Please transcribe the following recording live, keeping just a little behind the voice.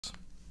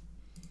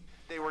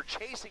They were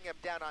chasing him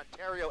down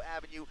Ontario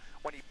Avenue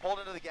when he pulled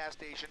into the gas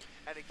station.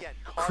 And again,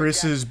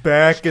 Chris is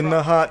back in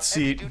the hot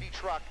seat,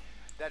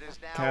 that is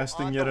now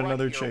casting yet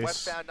another chase.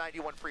 Westbound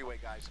 91 freeway,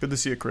 guys. Good to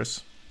see you,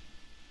 Chris.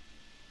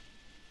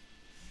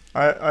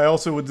 I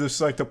also would just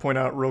like to point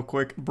out real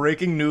quick,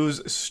 breaking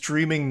news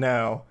streaming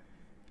now.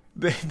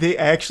 They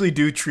actually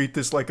do treat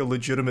this like a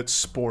legitimate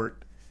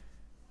sport.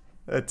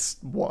 That's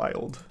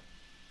wild.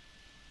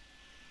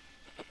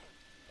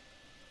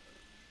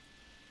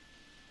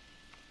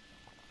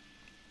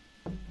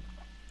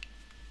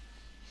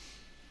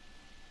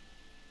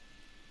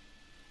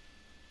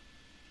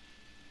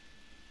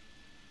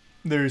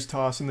 There's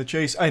Toss in the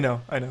chase. I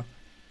know.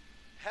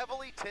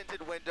 Heavily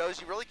tinted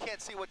windows. You really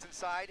can't see what's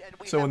inside. And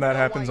we So when that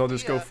happens, I'll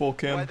just go full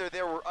cam. Whether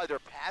there were other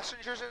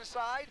passengers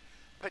inside,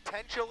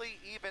 potentially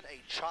even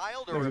a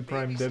child or a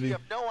Prime baby. Debbie. You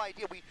have no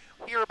idea. We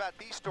hear about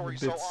these stories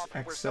so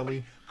often where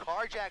somebody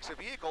carjacks a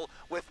vehicle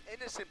with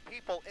innocent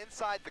people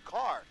inside the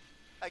car.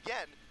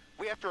 Again,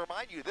 we have to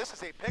remind you, this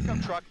is a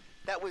pickup truck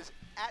that was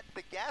at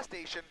the gas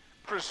station,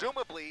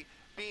 presumably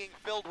being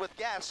filled with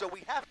gas. So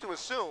we have to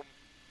assume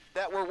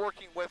that we're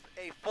working with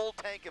a full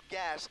tank of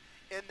gas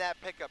in that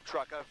pickup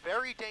truck. A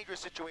very dangerous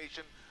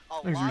situation,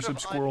 a lot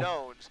of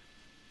unknowns.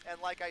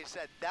 And like I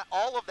said, that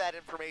all of that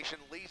information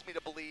leads me to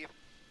believe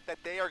that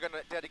they are going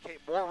to dedicate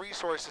more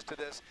resources to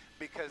this,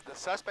 because the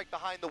suspect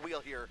behind the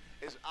wheel here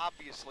is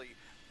obviously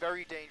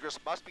very dangerous,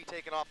 must be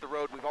taken off the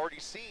road. We've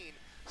already seen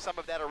some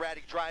of that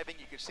erratic driving.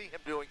 You can see him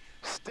doing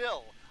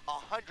still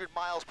 100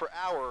 miles per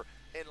hour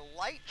in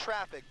light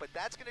traffic, but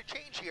that's going to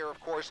change here, of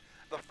course,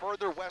 the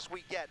further west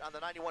we get on the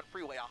 91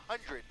 freeway,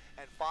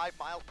 105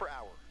 miles per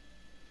hour.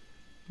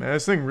 Man,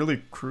 this thing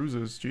really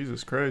cruises.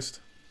 Jesus Christ.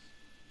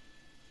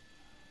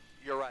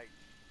 You're right.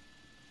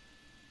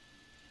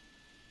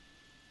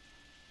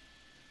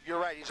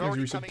 You're right. He's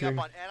already coming up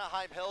on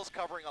Anaheim Hills,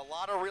 covering a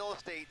lot of real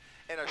estate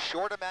in a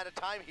short amount of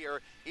time here,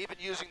 even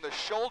using the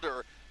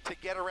shoulder to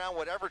get around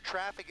whatever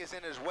traffic is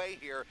in his way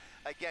here.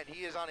 Again,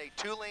 he is on a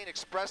two-lane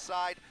express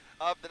side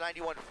of the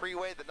 91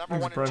 freeway, the number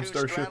 1 and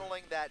 2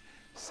 straddling that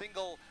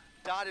single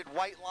dotted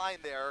white line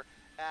there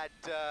at,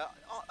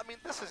 I mean,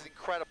 this is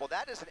incredible.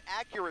 That is an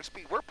accurate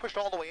speed. We're pushed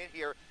all the way in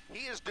here.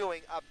 He is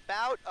doing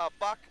about a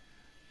buck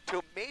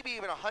to maybe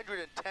even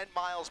 110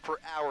 miles per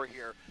hour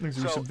here.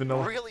 So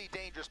really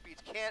dangerous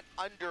speeds. Can't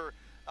under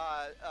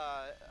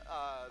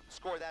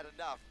score that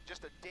enough.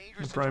 Just a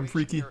dangerous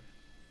situation here.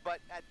 But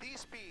at these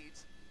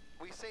speeds,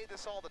 we say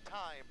this all the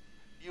time,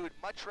 you would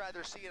much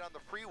rather see it on the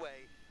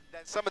freeway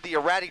than some of the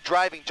erratic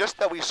driving just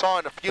that we saw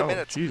in a few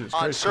minutes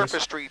on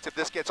surface streets. If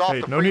this gets off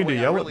the freeway,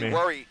 I really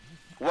worry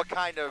what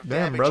kind of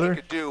damage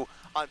he could do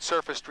on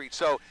surface streets.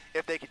 So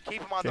if they could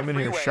keep him on the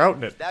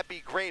freeway, that'd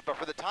be great. But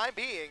for the time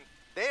being,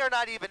 they are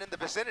not even in the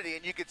vicinity,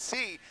 and you could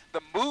see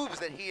the moves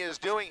that he is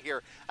doing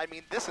here. I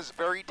mean, this is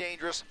very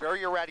dangerous,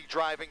 very erratic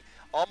driving.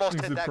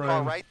 Almost hit that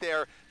car right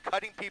there,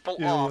 cutting people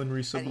off, and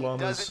he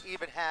doesn't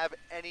even have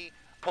any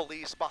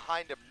police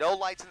behind him. No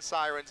lights and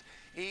sirens.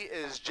 He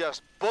is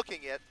just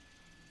booking it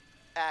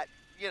at,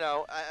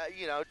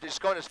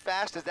 just going as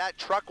fast as that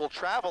truck will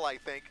travel, I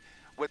think,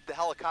 with the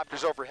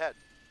helicopters overhead.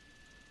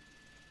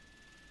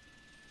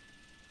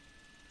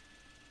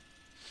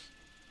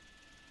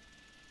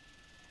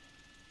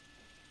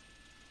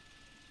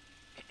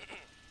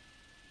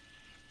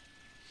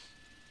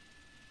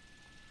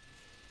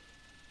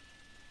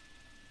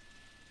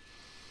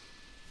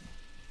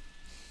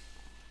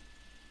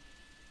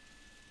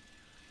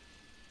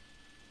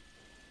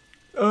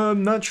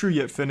 Not sure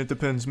yet, Finn. It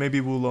depends.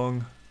 Maybe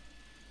Wulong.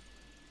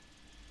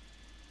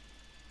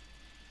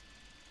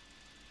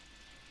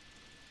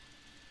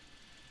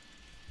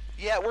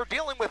 Yeah, we're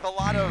dealing with a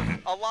lot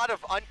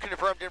of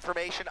unconfirmed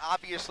information.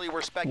 Obviously,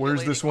 we're speculating.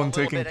 Where's this one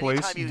taking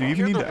place? Do you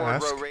even need to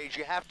ask? Road rage,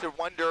 you have to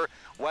wonder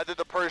whether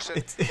the person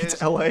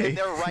is LA, in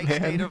their right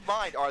state of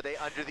mind. Are they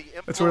under the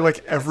influence? That's where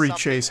like every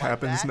chase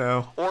happens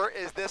now. Or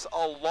is this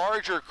a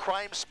larger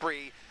crime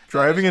spree?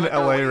 Driving in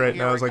LA right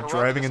now is like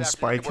driving in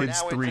Spy Kids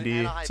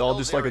 3D. It's all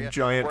just like a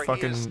giant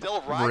fucking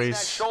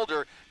race.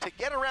 Shoulder to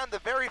get around the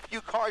very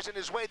few cars in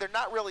his way. They're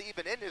not really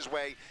even in his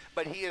way,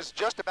 but he is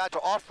just about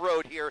to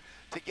off-road here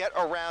to get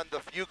around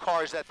the few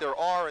cars that there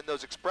are in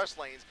those express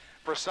lanes.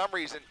 For some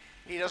reason,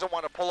 he doesn't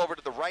want to pull over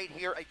to the right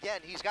here.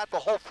 Again, he's got the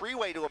whole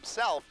freeway to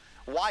himself.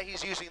 Why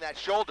he's using that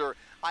shoulder,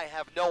 I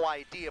have no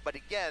idea. But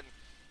again,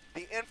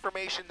 the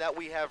information that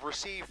we have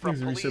received from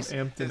police is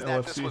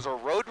that this was a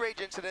road rage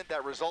incident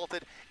that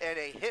resulted in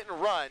a hit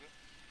and run,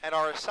 and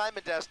our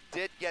assignment desk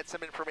did get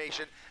some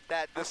information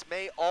that this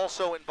may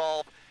also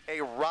involve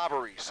a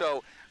robbery.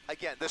 So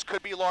again, this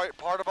could be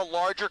part of a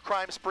larger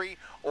crime spree,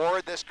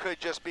 or this could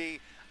just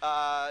be,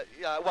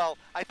 well,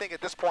 I think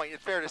at this point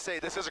it's fair to say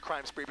this is a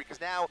crime spree,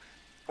 because now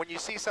when you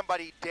see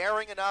somebody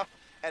daring enough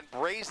and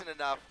brazen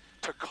enough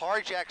to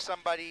carjack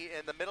somebody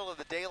in the middle of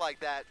the day like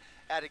that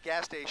at a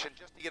gas station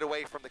just to get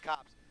away from the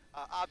cops.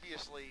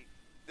 Obviously,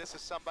 this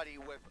is somebody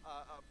with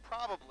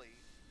probably,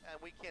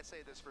 and we can't say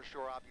this for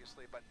sure,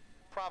 obviously, but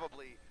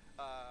probably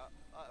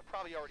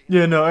already.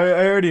 Yeah, no,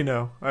 I already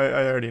know. I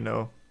already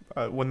know.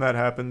 When that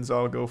happens,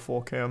 I'll go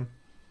full cam.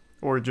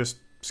 Or just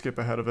skip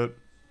ahead of it.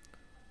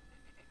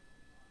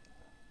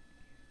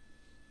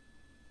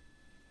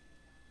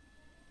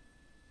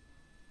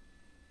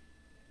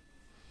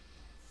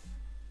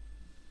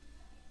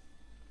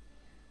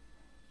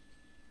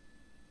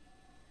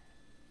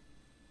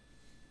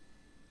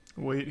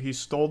 Wait, he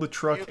stole the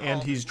truck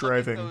and he's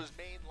driving. Those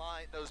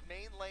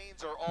main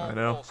lanes are all I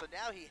know. full, so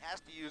now he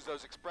has to use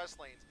those express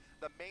lanes.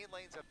 The main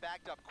lanes have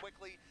backed up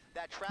quickly.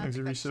 That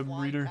traffic that's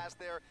flying past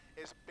there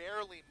is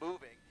barely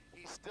moving.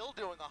 He's still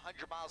doing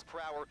 100 miles per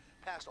hour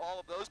past all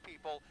of those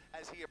people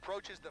as he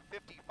approaches the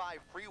 55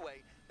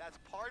 freeway. That's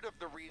part of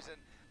the reason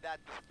that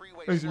the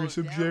freeway slows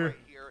down right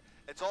here.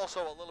 It's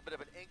also a little bit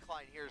of an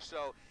incline here,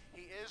 so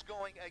he is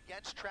going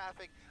against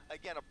traffic.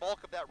 Again, a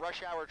bulk of that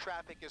rush hour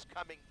traffic is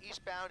coming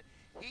eastbound.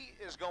 He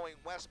is going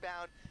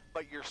westbound,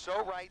 but you're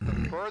so right.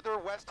 The further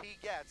west he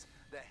gets,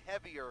 the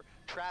heavier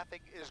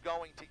traffic is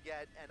going to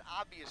get, and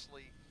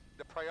obviously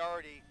the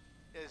priority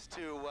is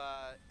to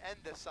end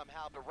this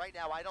somehow. But right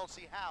now, I don't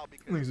see how,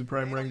 because the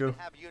prime they don't Rango. even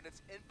have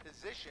units in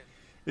position.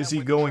 Is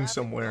he going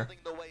somewhere?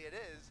 The way it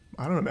is,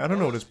 I don't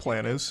know what his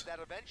plan is. that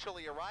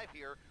eventually arrive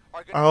here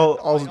are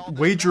I'll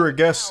wager a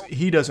guess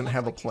he doesn't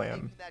have a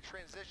plan.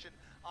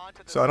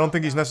 So I don't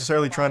think he's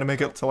necessarily trying to make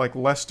it to like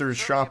Lester's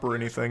shop or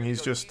anything.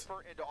 He's just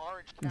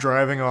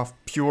driving off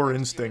pure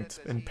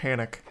instinct and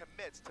panic.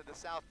 Commits to the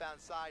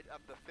southbound side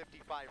of the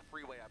 55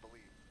 freeway, I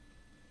believe.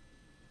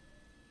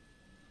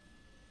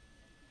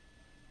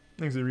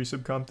 Thanks,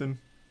 Resub Compton.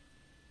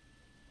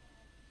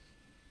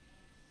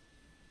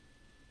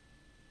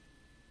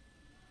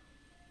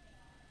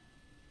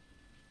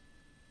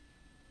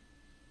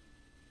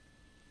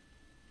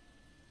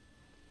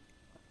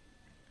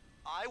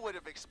 I would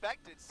have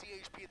expected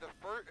CHP to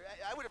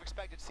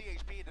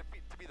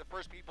be the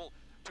first people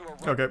to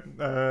arrive.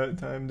 Okay,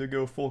 time to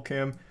go full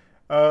cam.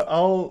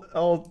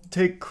 I'll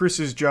take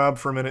Chris's job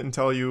for a minute and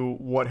tell you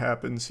what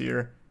happens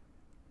here.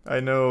 I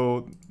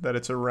know that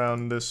it's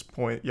around this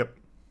point. Yep.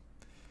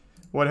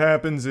 What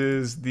happens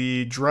is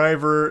the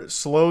driver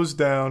slows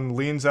down,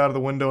 leans out of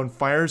the window, and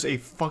fires a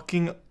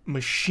fucking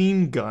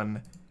machine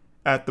gun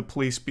at the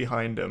police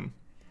behind him.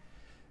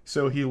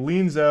 So he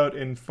leans out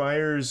and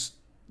fires,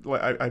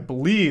 I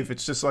believe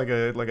it's just like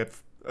a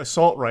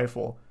assault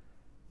rifle.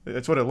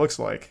 That's what it looks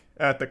like,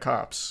 at the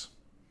cops.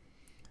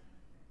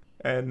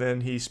 And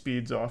then he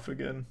speeds off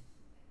again.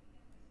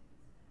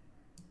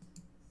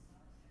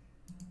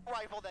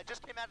 Rifle that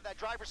just came out of that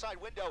driver's side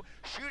window,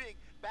 shooting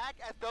back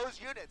at those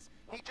units.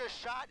 He just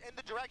shot in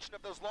the direction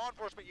of those law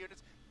enforcement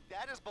units.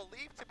 That is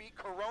believed to be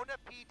Corona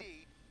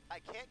PD. I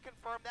can't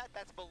confirm that.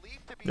 That's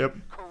believed to be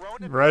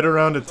Corona PD. Right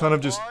around a ton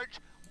of just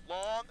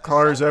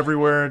cars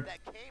everywhere.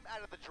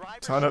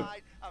 Ton of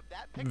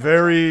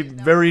very,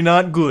 very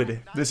not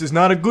good. This is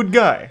not a good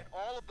guy,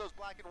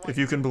 if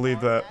you can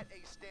believe that.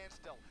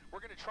 We're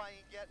going to try and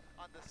get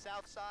on the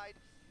south side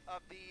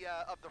of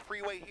the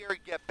freeway here,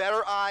 get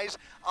better eyes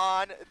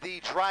on the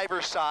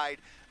driver's side.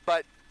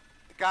 But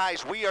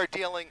guys, we are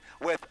dealing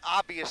with,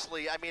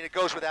 obviously, I mean, it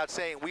goes without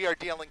saying, we are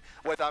dealing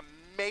with a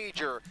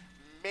major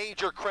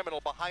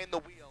criminal behind the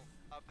wheel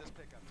of this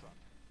pickup truck.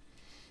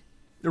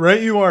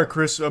 Right you are,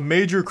 Chris. A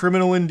major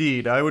criminal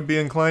indeed. I would be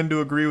inclined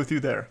to agree with you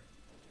there.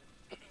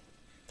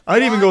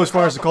 I'd even go as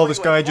far as to call this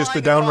guy just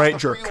a downright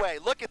jerk.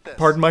 Look at this.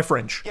 Pardon my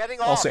French.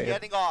 I'll say it.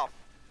 Getting off.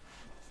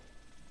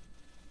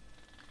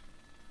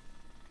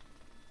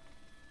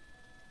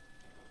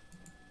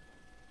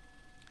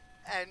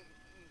 And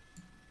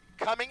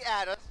coming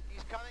at us.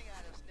 He's coming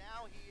at us.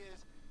 Now he is,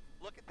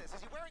 look at this.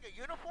 Is he wearing a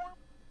uniform?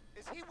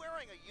 Is he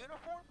wearing a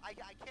uniform? I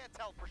can't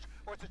tell for sure.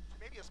 Or is it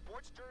maybe a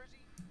sports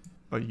jersey?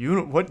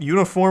 What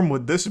uniform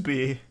would this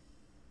be?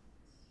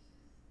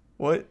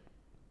 What?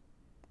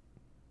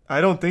 I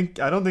don't think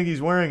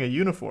he's wearing a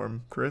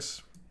uniform,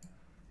 Chris.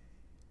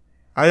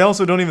 I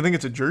also don't even think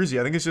it's a jersey.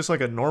 I think it's just like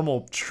a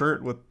normal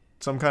shirt with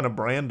some kind of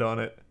brand on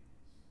it.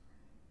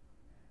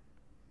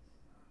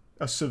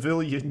 A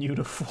civilian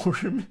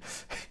uniform.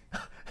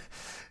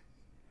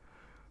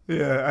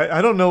 Yeah,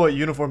 I don't know what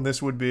uniform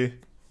this would be.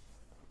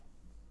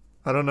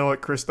 I don't know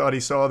what Chris thought he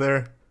saw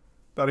there.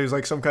 Thought he was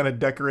like some kind of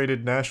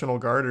decorated National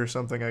Guard or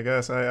something, I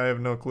guess. I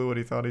have no clue what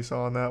he thought he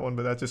saw on that one,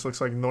 but that just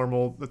looks like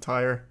normal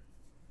attire.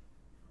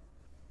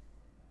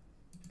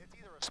 It's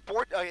either a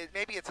sport,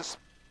 maybe it's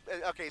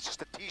a, okay, it's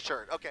just a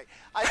t-shirt. Okay,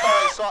 I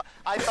thought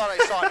I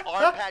saw an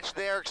arm patch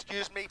there,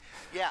 excuse me.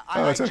 Yeah,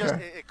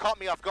 it caught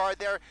me off guard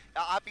there.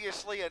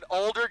 Obviously an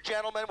older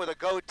gentleman with a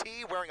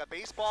goatee wearing a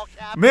baseball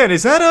cap. Man,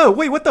 is that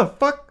wait, what the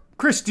fuck?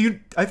 Chris,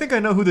 I think I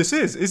know who this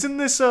is. Isn't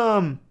this,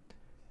 the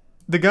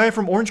guy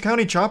from Orange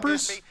County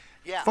Choppers?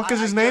 Yeah, fuck is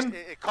his name?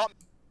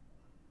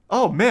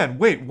 Oh man,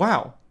 wait,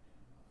 wow.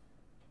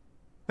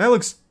 That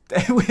looks,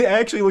 it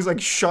actually looks like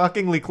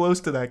shockingly close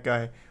to that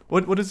guy.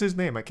 What is his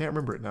name? I can't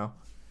remember it now.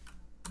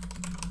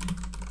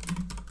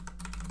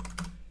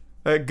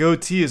 That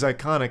goatee is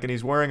iconic, and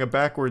he's wearing a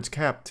backwards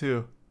cap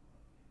too.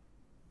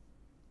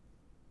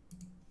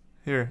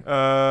 Here,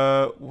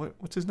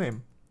 what's his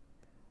name?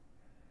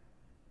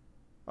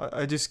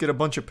 I just get a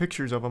bunch of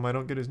pictures of him. I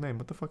don't get his name.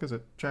 What the fuck is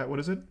it? Chat, what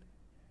is it?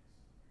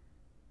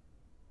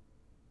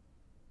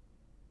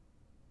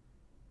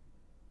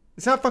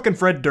 It's not fucking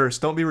Fred Durst.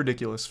 Don't be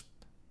ridiculous.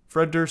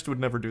 Fred Durst would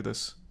never do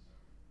this.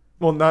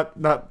 Well, not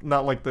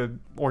like the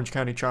Orange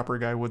County Chopper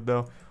guy would,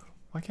 though.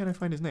 Why can't I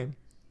find his name?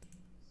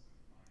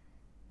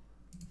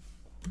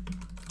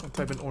 I'll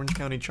type in Orange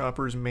County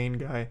Chopper's main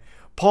guy.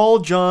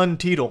 Paul John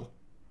Teetle.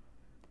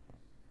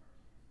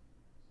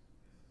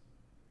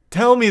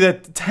 Tell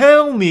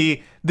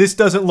me this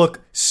doesn't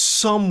look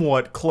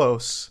somewhat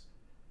close.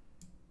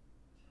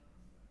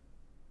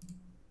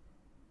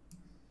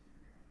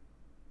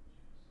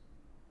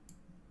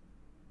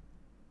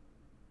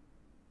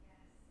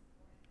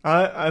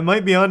 I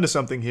might be onto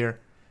something here.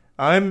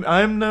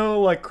 I'm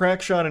no like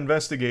crackshot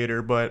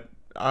investigator, but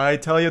I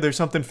tell you there's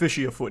something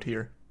fishy afoot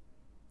here.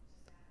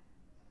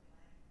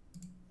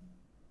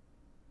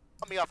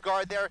 Me off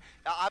guard there.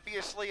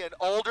 Obviously an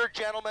older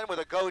gentleman with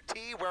a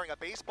goatee wearing a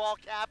baseball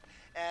cap,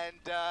 and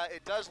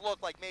it does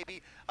look like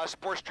maybe a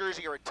sports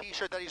jersey or a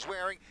t-shirt that he's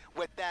wearing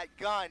with that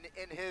gun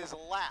in his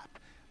lap.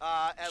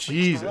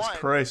 Jesus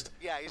Christ.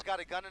 Yeah, he's got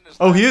a gun in his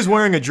lap. Oh, he is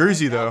wearing a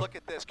jersey though. Look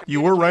at this. You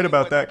were right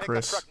about that,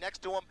 Chris. Truck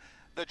next to him,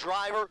 the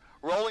driver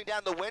rolling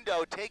down the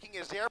window, taking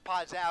his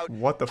AirPods out.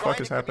 What the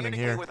fuck is happening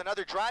here? With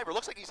another driver.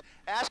 Looks like he's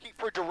asking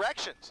for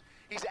directions.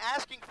 He's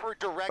asking for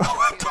directions.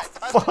 What he's the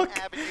at fuck? Tustin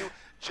Avenue,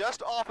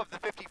 just off of the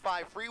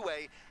 55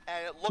 freeway,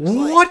 and it looks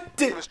like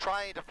he was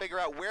trying to figure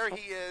out where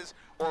he is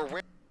or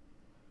where.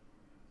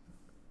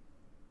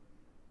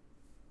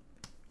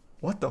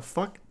 What the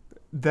fuck?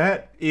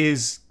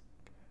 This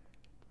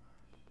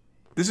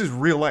is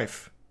real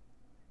life.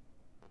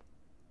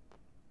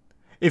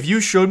 If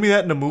you showed me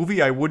that in a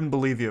movie, I wouldn't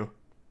believe you.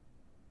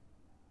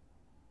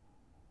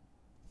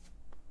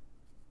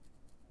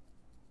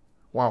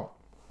 Wow.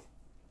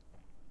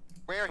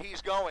 Where he's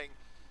going.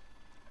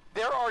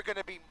 There are going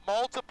to be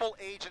multiple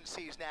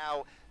agencies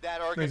now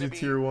that are going to be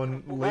Tier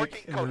 1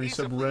 Lake and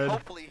Resub Red,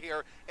 hopefully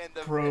here in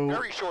the Pro,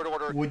 very short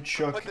order.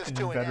 Woodchuck, and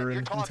Veteran,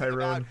 You're talking Tyrone,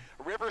 about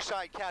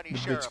Riverside County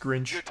Sheriff.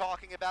 Grinch. You're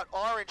talking about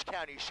Orange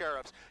County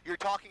Sheriffs. You're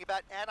talking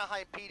about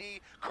Anaheim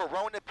PD,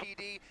 Corona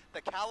PD,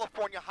 the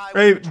California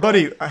Highway Hey,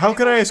 buddy, how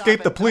can I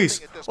escape the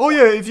police? Oh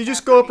yeah, if you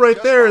just go up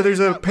right there, there's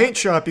a paint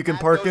shop you can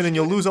park in and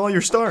you'll lose all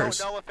your stars.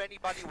 We don't know if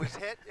anybody was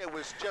hit. It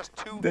was just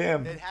too...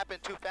 Damn. It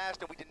happened too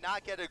fast, and we did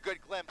not get a good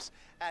glimpse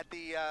at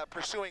the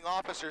pursuing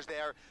officers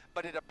there,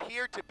 but it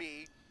appeared to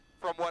be,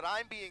 from what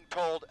I'm being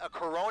told, a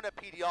Corona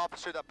PD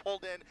officer that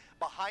pulled in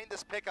behind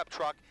this pickup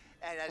truck,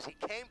 and as he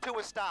came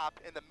to a stop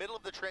in the middle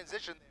of the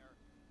transition there,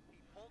 he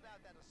pulled out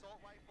that assault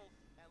rifle,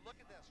 and look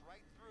at this,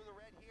 right through the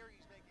red here,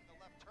 he's making a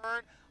left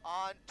turn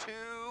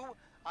onto,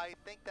 I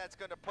think that's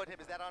going to put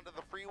him, is that onto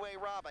the freeway,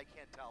 Rob? I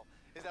can't tell.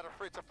 Is that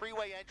it's a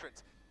freeway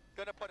entrance.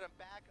 Going to put him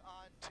back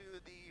onto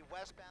the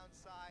westbound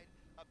side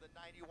of the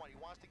 91. He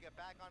wants to get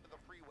back onto the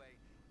freeway.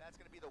 That's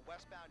going to be the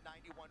westbound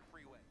 91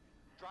 freeway.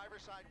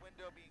 Driver's side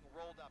window being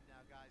rolled up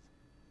now, guys.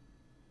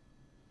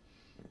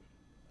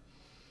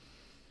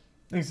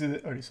 I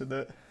already said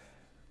that.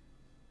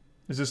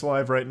 Is this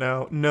live right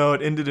now? No,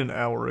 it ended an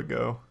hour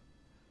ago.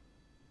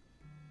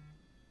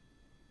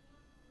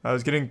 I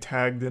was getting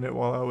tagged in it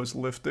while I was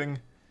lifting.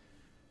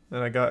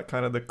 And I got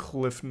kind of the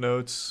cliff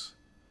notes.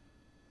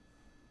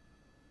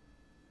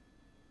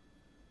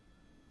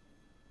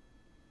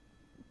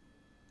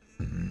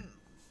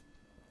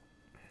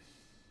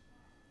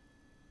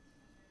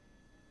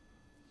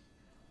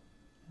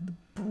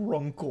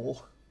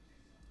 Brunkle.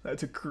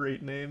 That's a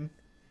great name.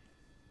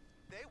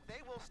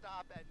 They will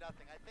stop at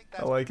nothing. I think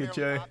I like it,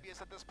 Jay.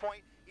 obvious at this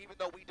point, even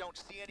though we don't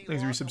see any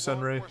Thanks, Resub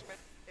Sunray.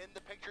 in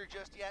the picture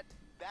just yet.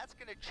 That's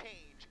going to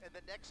change in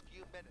the next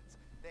few minutes.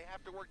 They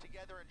have to work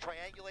together and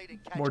triangulate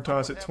and catch More up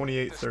toss with at him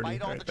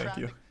 28:30. all Alright, the thank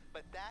you. traffic.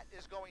 But that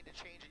is going to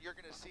change, and you're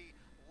going to see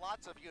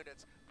lots of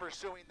units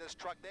pursuing this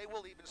truck. They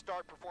will even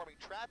start performing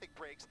traffic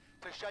breaks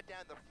to shut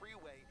down the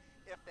freeway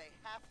if they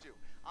have to.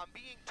 I'm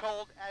being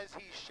told as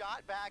he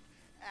shot back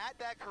at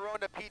that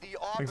Corona PD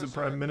officer. Thanks to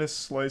Prime Minister,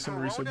 Slice, and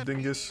Resub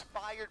Dingus. PD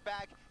fired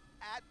back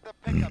at the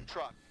pickup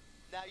truck.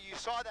 Now you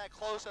saw that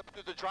close up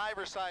through the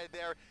driver's side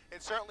there.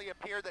 It certainly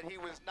appeared that he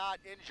was not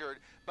injured,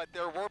 but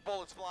there were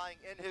bullets flying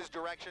in his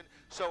direction.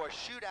 So a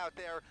shootout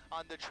there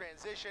on the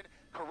transition.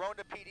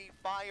 Corona PD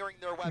firing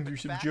their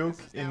weapons back. Joke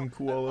This is in now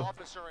Koala. an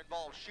officer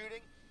involved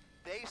shooting.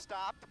 They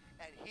stopped,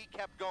 and he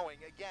kept going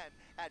again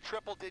at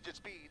triple-digit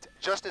speeds,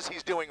 just as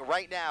he's doing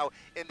right now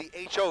in the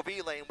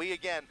HOV lane. We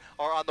again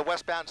are on the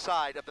westbound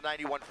side of the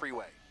 91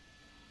 freeway.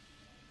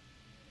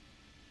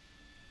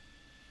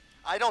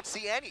 I don't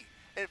see any.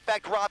 In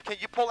fact, Rob, can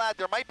you pull out?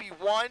 There might be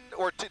one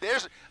or two.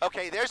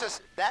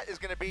 That is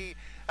going to be.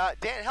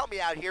 Dan, help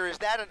me out here. Is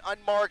that an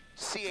unmarked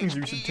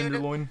CHP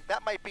unit?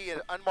 That might be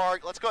an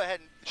unmarked. Let's go ahead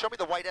and show me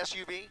the white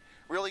SUV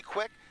really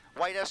quick.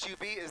 White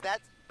SUV. Is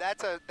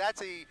that's a.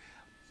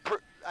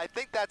 I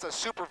think that's a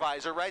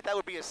supervisor, right? That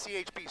would be a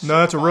CHP supervisor. No,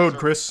 that's a road,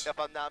 Chris. If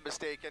I'm not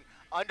mistaken,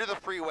 under the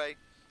freeway.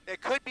 It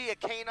could be a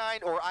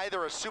canine or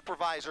either a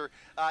supervisor.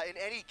 In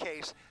any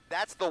case,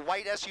 that's the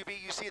white SUV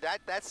you see.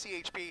 That's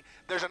CHP.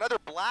 There's another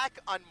black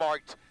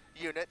unmarked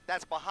unit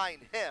that's behind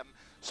him.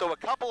 So a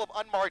couple of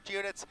unmarked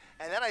units,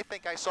 and then I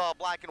think I saw a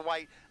black and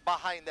white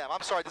behind them.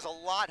 I'm sorry, there's a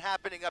lot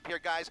happening up here,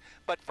 guys,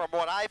 but from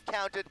what I've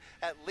counted,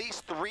 at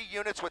least 3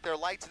 units with their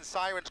lights and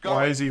sirens going.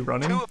 Why is he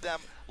running? 2 of them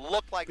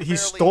look like he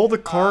stole the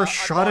car,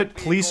 shot at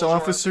police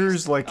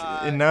officers, like,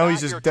 and now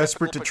he's just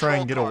desperate to try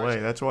and get away.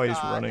 That's why he's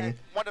running.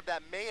 One of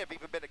them may have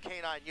even been a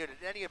K9 unit.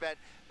 In any event,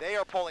 they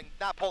are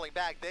not pulling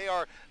back. They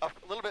are a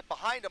little bit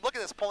behind him. Look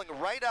at this, pulling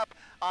right up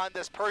on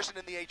this person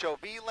in the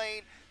HOV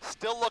lane,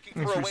 still looking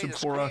for a way to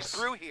squeeze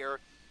through here.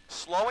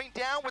 Slowing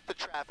down with the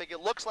traffic.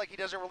 It looks like he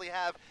doesn't really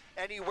have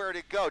anywhere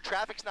to go.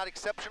 Traffic's not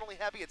exceptionally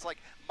heavy. It's like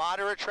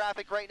moderate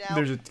traffic right now.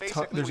 There's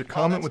a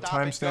comment with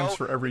timestamps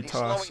for every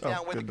toss.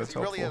 Oh, good, that's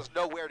helpful. He really has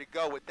nowhere to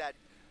go with that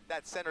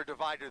center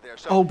divider there.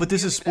 So oh, but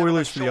this is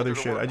spoilers for the other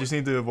shit. I just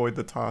need to avoid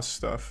the toss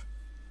stuff.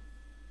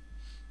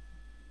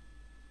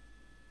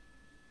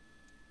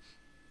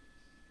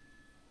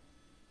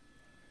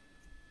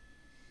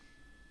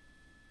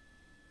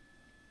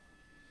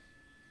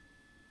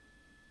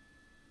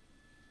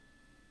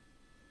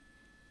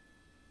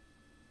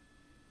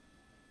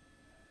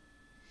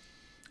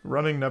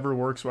 Running never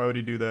works. Why would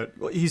he do that?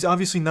 Well, he's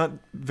obviously not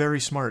very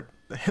smart.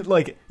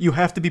 Like, you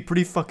have to be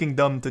pretty fucking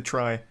dumb to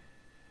try.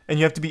 And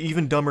you have to be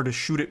even dumber to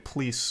shoot at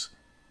police.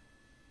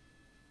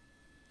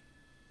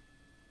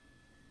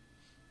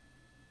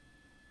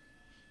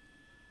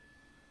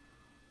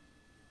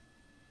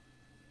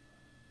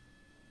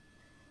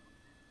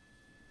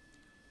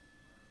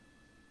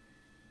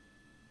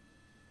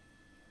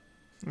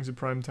 There's a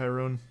prime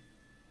Tyrone.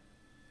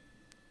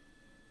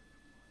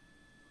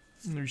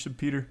 And there's some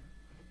Peter.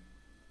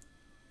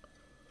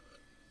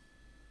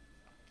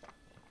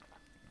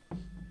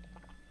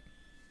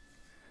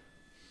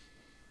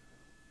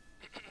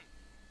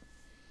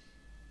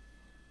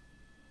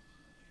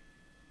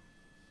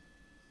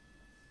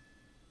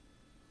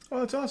 Oh,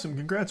 that's awesome.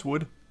 Congrats,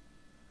 Wood.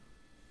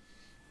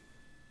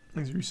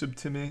 Thanks for your sub,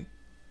 Timmy.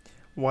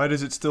 Why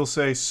does it still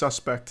say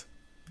suspect?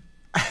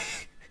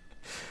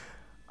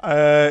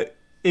 It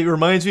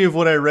reminds me of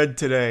what I read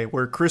today,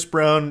 where Chris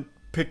Brown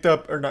picked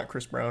up, or not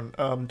Chris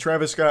Brown,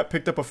 Travis Scott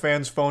picked up a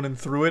fan's phone and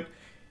threw it,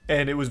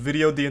 and it was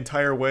videoed the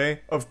entire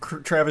way of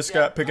Travis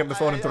Scott picking up the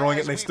phone and throwing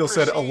it, and they still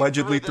said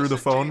allegedly through the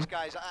phone,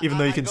 even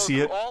though you can see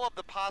it.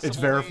 It's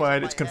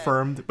verified, it's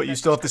confirmed, but you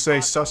still have to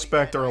say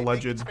suspect or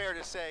alleged.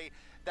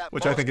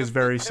 Which I think is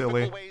very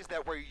silly. Ways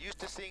that we're used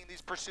to seeing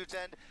these pursuits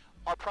end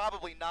are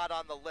probably not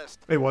on the list.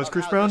 It was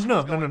Chris Brown?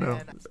 No.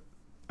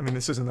 I mean,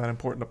 this isn't that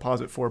important to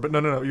pause it for, but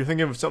no. You're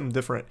thinking of something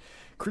different.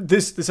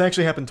 This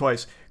actually happened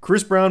twice.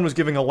 Chris Brown was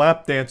giving a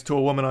lap dance to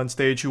a woman on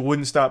stage who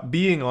wouldn't stop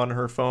being on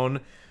her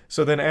phone.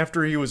 So then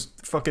after he was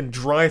fucking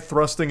dry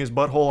thrusting his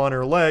butthole on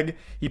her leg,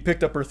 he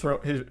picked up her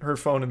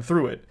phone and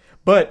threw it.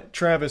 But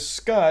Travis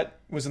Scott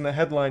was in the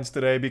headlines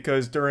today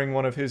because during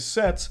one of his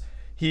sets,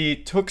 he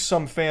took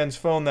some fan's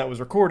phone that was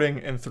recording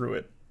and threw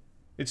it.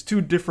 It's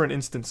 2 different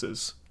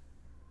instances.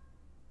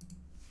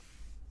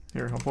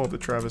 Here, I'll pull up the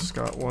Travis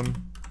Scott one.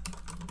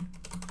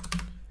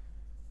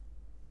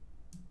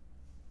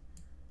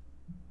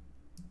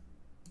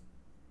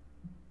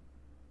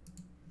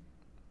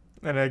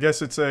 And I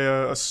guess it's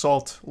a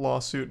assault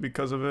lawsuit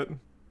because of it.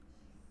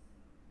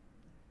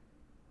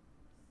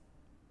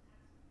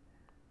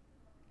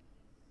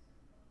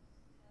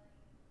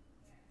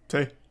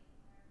 Okay.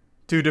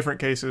 2 different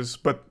cases,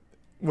 but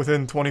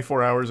within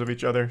 24 hours of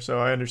each other, so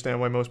I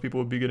understand why most people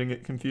would be getting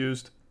it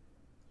confused.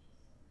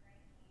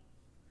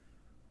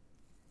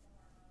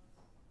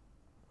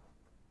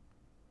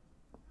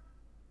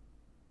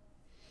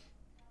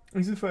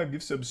 Thanks for the 5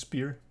 gift subs,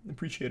 Spear.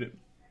 Appreciate it.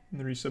 And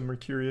the resub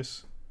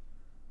Mercurius.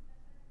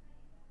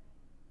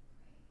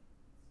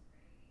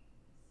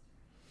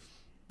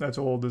 That's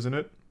old, isn't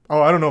it?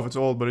 Oh, I don't know if it's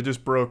old, but it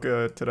just broke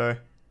today.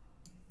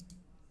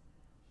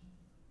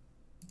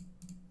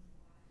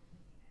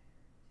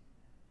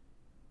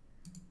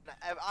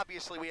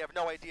 Obviously, we have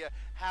no idea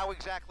how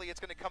exactly it's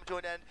going to come to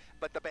an end,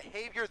 but the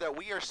behavior that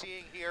we are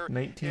seeing here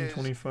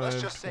 1925, is,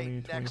 let's just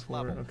say, next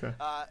level. Okay.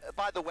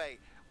 By the way,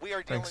 we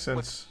are dealing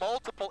with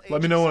multiple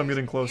Let me know when I'm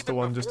getting close to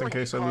one, just in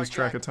case I lose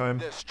track of time.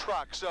 This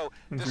truck. So,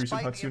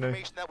 despite the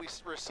information that we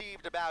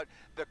received about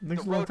the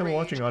road rage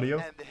watching, audio.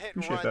 and the hit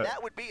and run,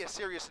 that would be a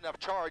serious enough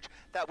charge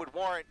that would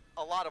warrant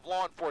a lot of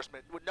law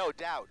enforcement, with no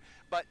doubt.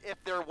 But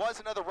if there was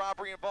another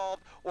robbery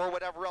involved or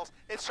whatever else,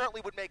 it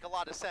certainly would make a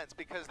lot of sense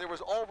because there was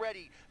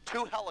already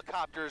 2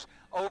 helicopters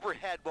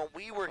overhead when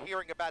we were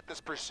hearing about this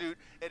pursuit.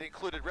 It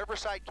included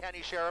Riverside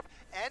County Sheriff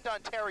and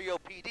Ontario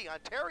PD.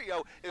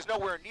 Ontario is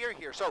nowhere near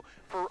here. So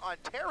for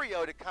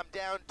Ontario to come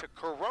down to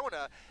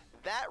Corona,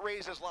 that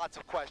raises lots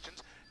of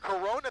questions.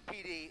 Corona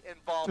PD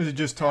involved. Is it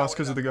just tossed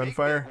because of the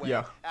gunfire?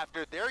 Yeah.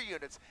 After their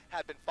units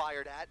had been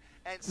fired at,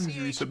 and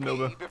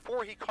CHP,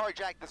 before he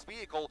carjacked this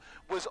vehicle,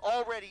 was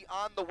already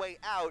on the way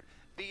out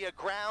via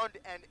ground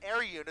and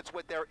air units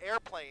with their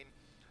airplane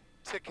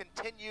to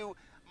continue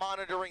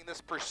monitoring this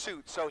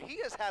pursuit. So he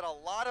has had a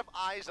lot of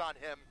eyes on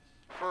him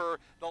for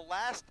the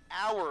last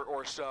hour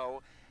or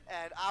so,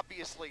 and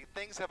obviously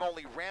things have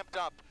only ramped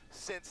up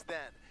since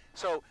then.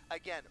 So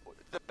again,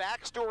 the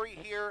backstory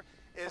here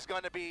is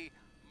going to be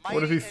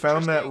what if he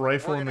found that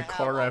rifle in the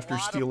car after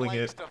stealing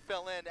it? To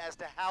fill in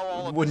now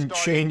all of wouldn't this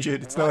started, change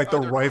it. It's not what like the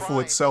other rifle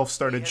crimes itself he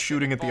started has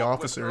shooting been at the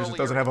involved with officers. It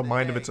doesn't earlier have a in the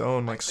mind of day. its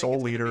own, I like think Soul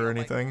it's gonna Leader be or a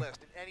lengthy anything.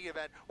 list in any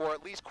event, or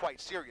at least quite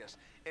serious.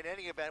 In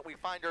any event, we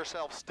find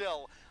ourselves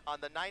still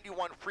on the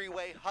 91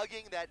 freeway,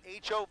 hugging that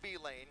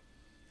HOV lane,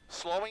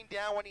 slowing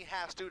down when he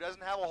has to.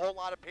 Doesn't have a whole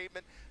lot of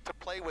pavement to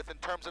play with in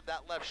terms of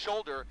that left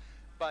shoulder,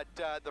 but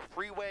the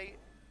freeway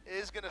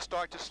is going to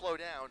start to slow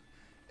down.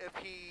 If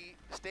he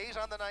stays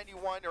on the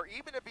 91, or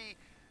even if he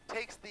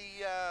takes the,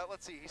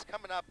 let's see, he's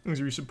coming up.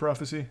 Is recent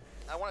prophecy?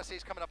 I want to say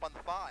he's coming up on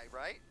the 5,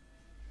 right?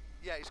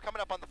 Yeah, he's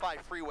coming up on the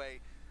 5 freeway.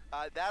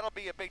 That'll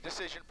be a big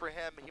decision for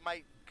him. He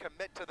might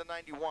commit to the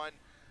 91,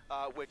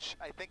 which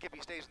I think if he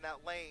stays in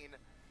that lane.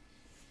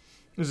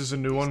 This is a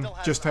new one.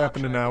 Just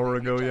happened an hour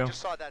ago, yeah. I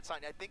just saw that sign.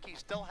 I think he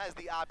still has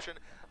the option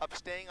of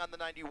staying on the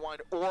 91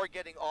 or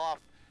getting off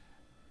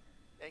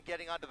and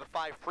getting onto the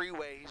 5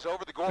 freeway. He's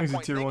over the goal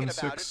point,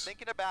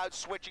 thinking about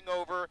switching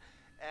over,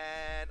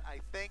 and I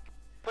think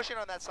pushing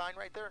on that sign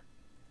right there.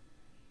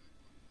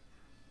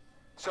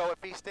 So if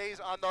he stays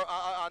on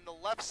the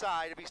left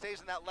side, if he stays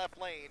in that left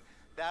lane,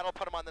 that'll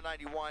put him on the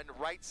 91,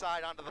 right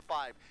side onto the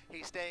 5.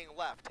 He's staying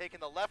left, taking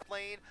the left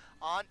lane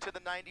onto the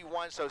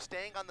 91, so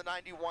staying on the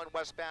 91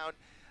 westbound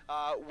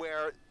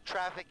where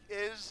traffic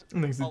is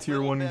I think it's the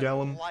Tier 1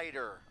 Gallum,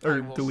 lighter,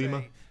 or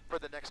Delima, for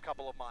the next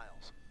couple of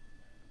miles.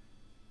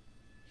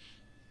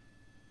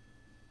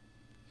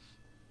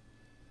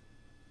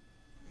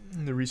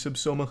 The resub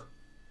Soma.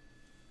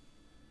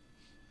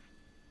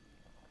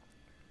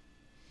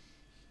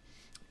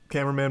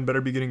 Cameraman better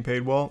be getting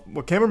paid well.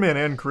 Well, Cameraman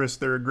and Chris,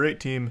 they're a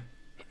great team.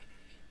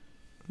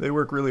 They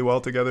work really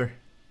well together.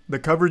 The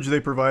coverage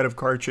they provide of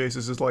car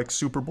chases is like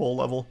Super Bowl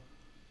level.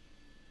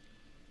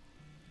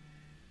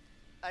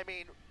 I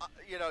mean,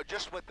 you know,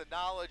 just with the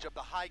knowledge of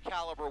the high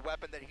caliber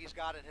weapon that he's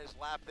got in his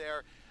lap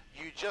there,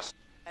 you just,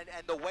 and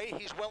the way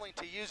he's willing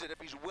to use it, if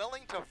he's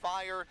willing to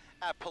fire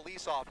at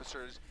police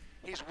officers,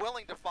 he's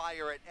willing to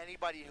fire at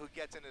anybody who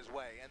gets in his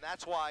way. And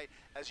that's why,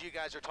 as you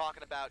guys are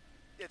talking about,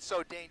 it's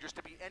so dangerous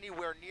to be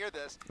anywhere near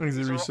this. He's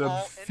a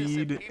resub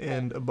Feed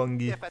and a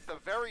Bungie. If at the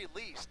very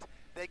least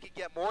they could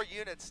get more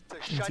units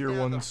to shut Tier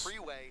down the 1's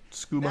freeway,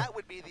 Scuba. that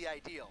would be the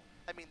ideal.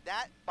 I mean,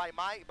 that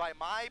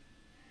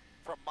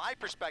from my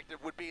perspective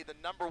would be the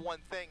 #1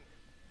 thing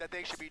that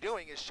they should be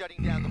doing is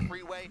shutting down the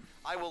freeway.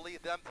 I will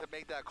leave them to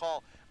make that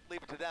call,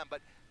 leave it to them.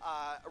 But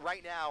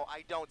right now,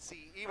 I don't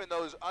see, even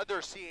those other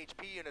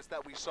CHP units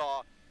that we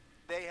saw,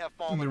 they have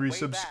fallen the way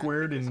resub back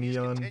Squared in because he's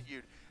Neon.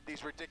 continued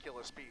these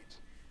ridiculous speeds.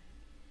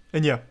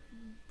 And yeah,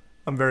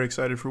 I'm very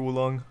excited for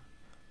Wulong.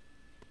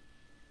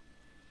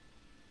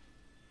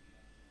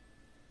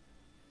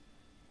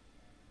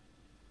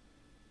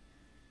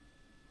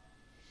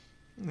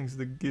 Thanks to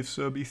the gift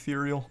sub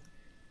Ethereal.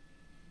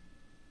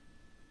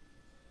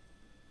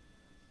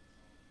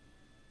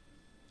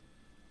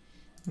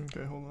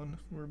 Okay, hold on.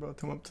 We're about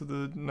to come up to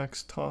the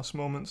next toss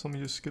moment, so let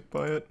me just skip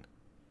by it.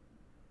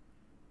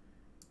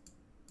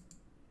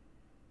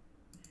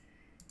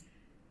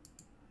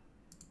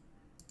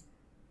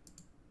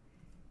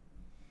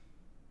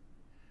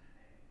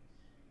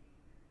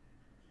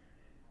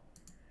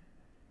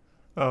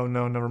 Oh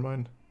no, never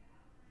mind.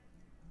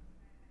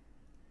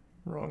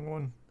 Wrong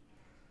one.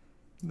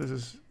 This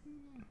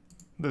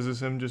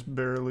is him just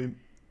barely.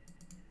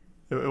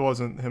 It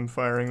wasn't him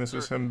firing. This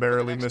is him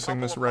barely missing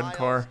this red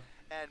car.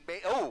 And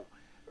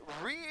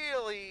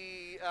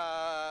really?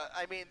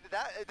 I mean,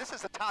 this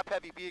is a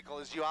top-heavy vehicle,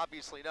 as you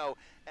obviously know,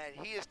 and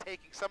he is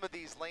taking some of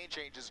these lane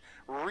changes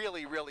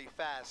really, really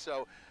fast.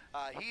 So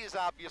he is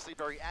obviously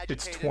very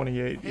agitated. It's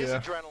 28. His yeah.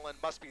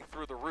 adrenaline must be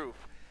through the roof.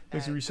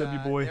 Thanks to Reset, you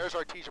boy. There's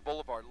Artesia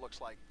Boulevard, it looks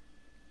like.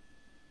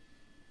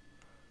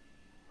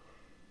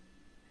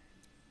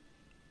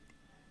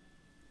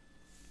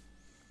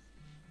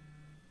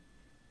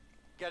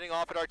 Getting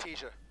off at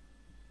Artesia.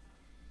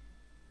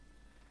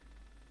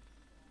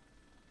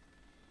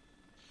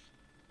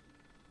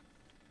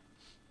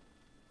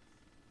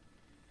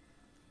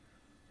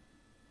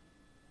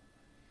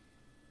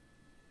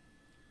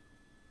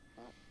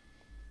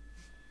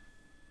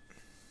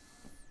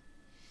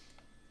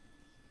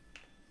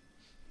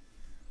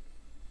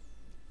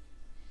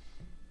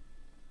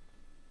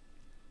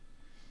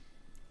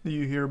 Do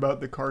you hear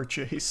about the car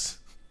chase?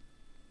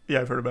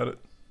 Yeah, I've heard about it.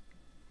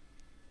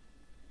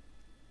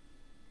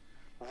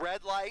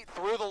 Red light,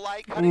 through the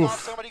light, cutting off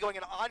somebody going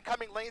in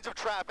oncoming lanes of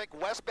traffic,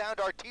 westbound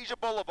Artesia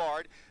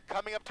Boulevard,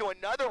 coming up to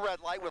another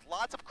red light with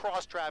lots of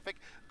cross traffic,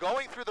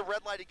 going through the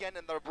red light again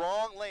in the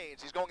wrong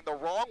lanes. He's going the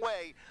wrong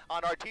way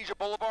on Artesia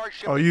Boulevard.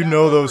 Oh, you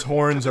know those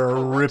horns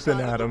are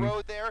ripping at him.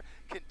 There,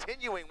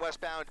 continuing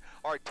westbound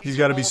Artesia He's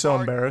got to be so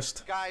Boulevard.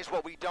 embarrassed. Guys,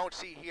 what we don't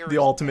see here The is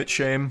ultimate any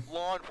shame.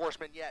 law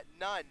enforcement yet.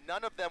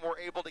 None of them were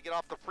able to get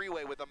off the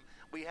freeway with him.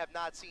 We have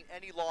not seen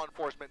any law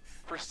enforcement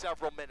for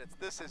several minutes.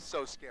 This is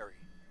so scary.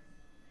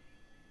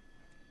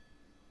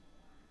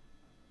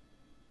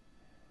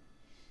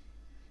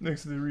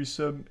 Next to the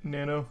resub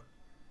Nano.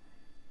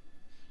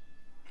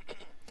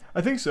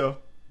 I think so.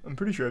 I'm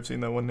pretty sure I've seen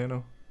that one,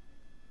 Nano.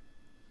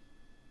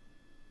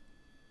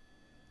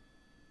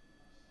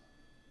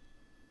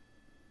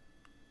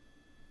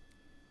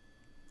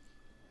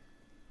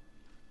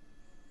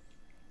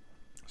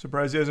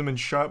 Surprised he hasn't been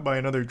shot by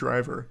another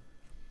driver.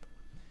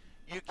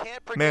 You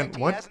can't predict. Man,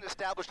 what? He hasn't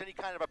established any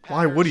kind of a pattern,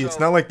 why would he? It's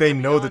not like they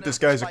know that this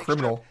guy's a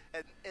criminal.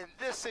 In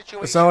this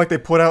situation, It's not like they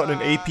put out an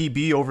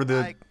APB over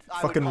the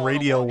fucking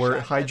radio where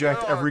it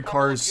hijacked every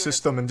car's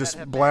system and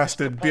just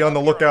blasted, be on the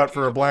lookout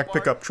for a black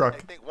pickup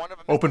truck.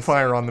 Open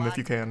fire on them if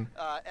you can.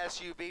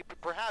 SUV,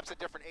 perhaps a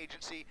different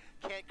agency,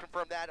 can't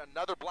confirm that.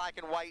 Another black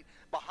and white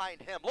behind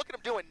him. Look at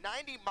him doing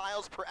 90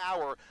 miles per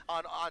hour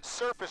on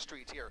surface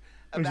streets here.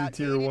 There's a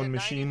tier 1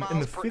 machine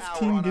and the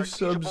 15 gift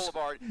subs.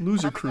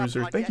 Loser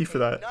Cruiser, thank you for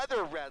that.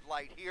 Another red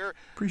light here.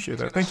 Appreciate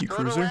that. Thank you,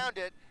 Cruiser.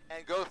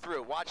 And go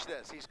through. Watch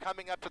this. He's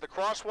coming up to the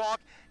crosswalk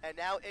and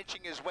now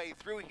inching his way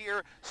through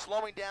here,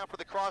 slowing down for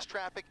the cross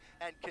traffic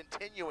and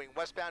continuing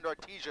westbound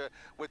Artesia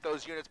with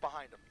those units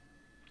behind him.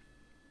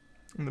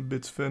 And the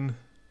bits fin.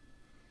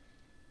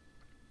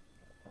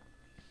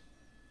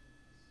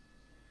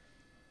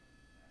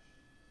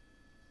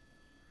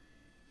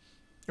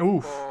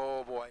 Oof.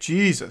 Oh boy.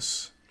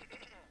 Jesus.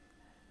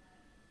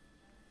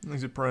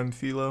 He's a prime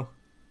philo.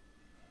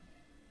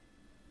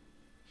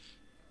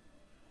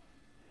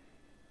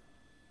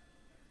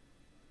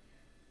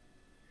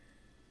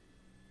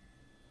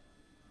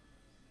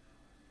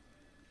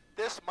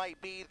 This might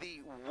be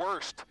the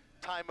worst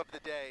time of the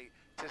day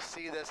to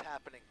see this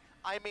happening.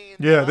 I mean,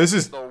 yeah, this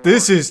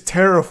is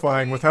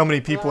terrifying with how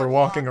many people are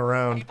walking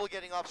around. People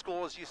getting off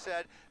school, as you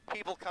said,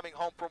 people coming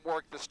home from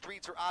work. The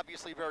streets are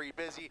obviously very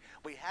busy.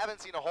 We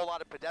haven't seen a whole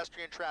lot of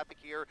pedestrian traffic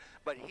here,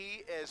 but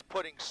he is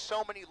putting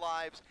so many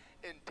lives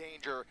in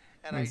danger.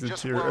 And I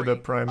just worry the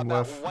prime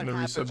about left what and the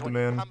happens resub when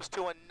demand. he comes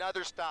to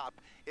another stop.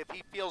 If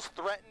he feels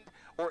threatened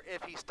or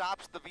if he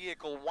stops the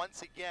vehicle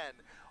once again,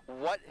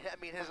 I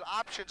mean, his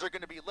options are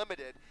going to be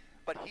limited,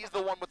 but he's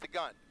the one with the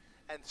gun.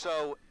 And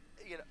so,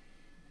 you know,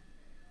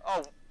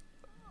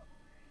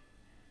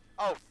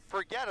 oh,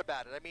 forget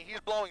about it. I mean, he's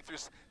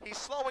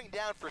slowing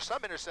down for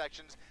some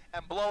intersections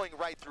and blowing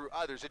right through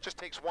others. It just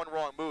takes one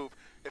wrong move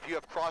if you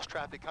have cross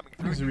traffic coming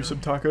through. Here's a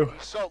resub taco.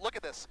 So look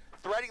at this,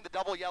 threading the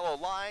double yellow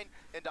line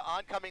into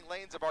oncoming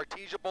lanes of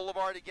Artesia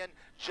Boulevard again,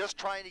 just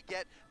trying to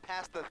get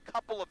past the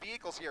couple of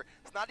vehicles here.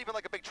 It's not even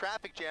like a big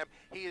traffic jam.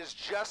 He is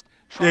just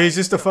trying yeah, he's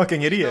just a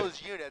fucking idiot.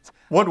 Those units.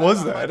 What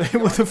was that?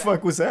 What the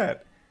fuck was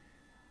that?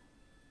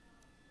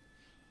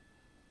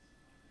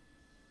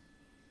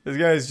 This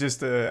guy is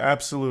just an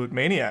absolute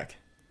maniac.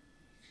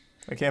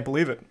 I can't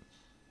believe it.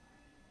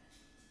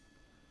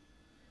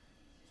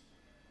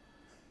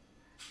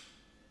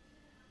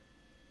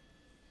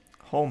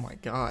 Oh my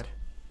god.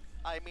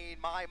 I mean,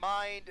 my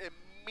mind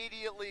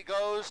immediately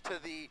goes to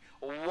the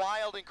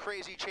wild and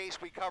crazy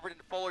chase we covered in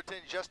Fullerton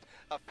just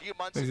a few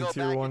months ago back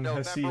in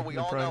November. We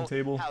all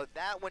know how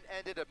that one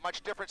ended, a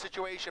much different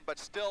situation, but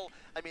still,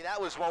 I mean,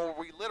 that was where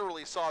we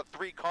literally saw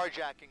 3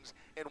 carjackings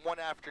in one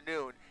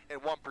afternoon in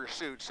one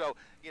pursuit. So,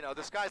 you know,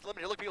 the sky's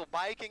limited. Look, people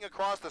biking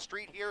across the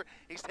street here.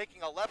 He's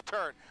taking a left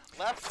turn.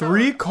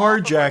 3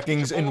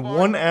 carjackings in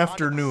one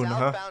afternoon,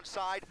 huh? Southbound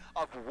side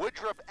of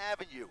Woodruff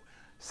Avenue.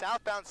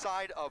 Southbound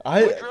side of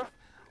Woodruff,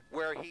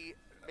 where he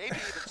maybe even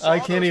saw I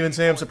can't even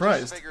say I'm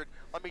surprised. Figured,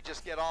 let me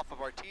just get off of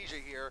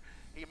Artesia here.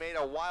 He made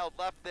a wild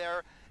left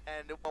there,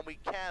 and when we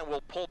can,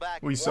 we'll pull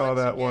back. We saw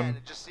that one.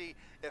 And just see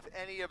if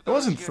any of those. It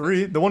wasn't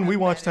 3. The one we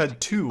watched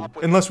had 2,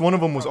 unless one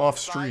of them was off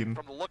stream.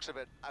 From the looks of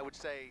it, I would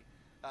say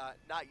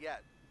not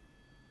yet.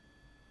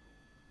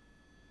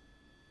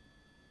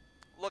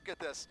 Look at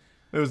this.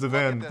 It was the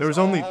van. There was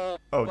only.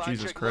 Oh,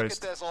 Jesus Look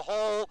Christ. at this. A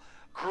whole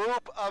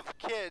group of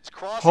kids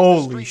crossing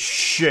Holy the street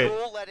shit.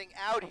 School, letting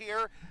out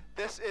here.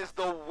 This is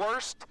the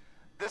worst.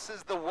 This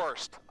is the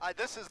worst.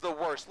 This is the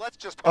worst. Let's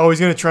just. Oh, he's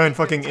gonna try and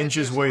fucking inch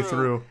his way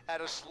through. At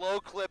a slow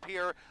clip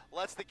here,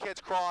 lets the kids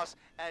cross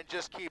and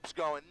just keeps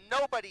going.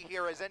 Nobody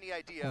here has any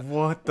idea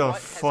what the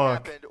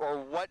fuck has happened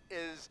or what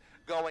is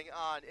going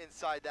on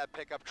inside that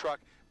pickup truck.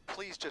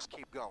 Please just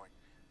keep going.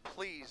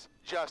 Please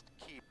just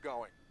keep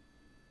going.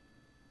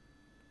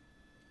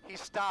 He's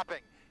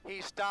stopping.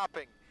 He's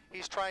stopping.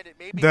 He's trying to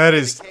maybe. That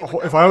is,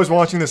 if I was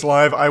watching this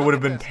live, I would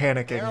have been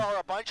panicking. There are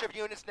a bunch of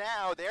units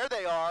now. There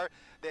they are.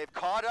 They've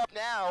caught up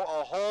now.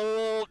 A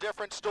whole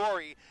different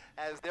story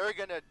as they're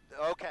gonna.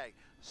 Okay,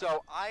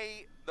 so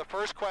the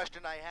first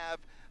question I have,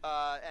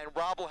 and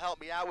Rob will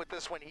help me out with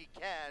this when he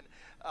can.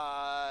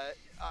 I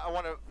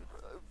want to,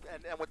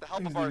 and with the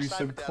help of our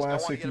assignment desk, I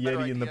want to get a better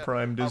Yeti in the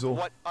prime idea dizzle. of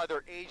what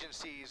other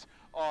agencies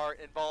are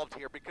involved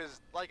here,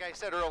 because like I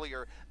said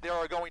earlier, there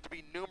are going to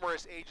be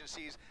numerous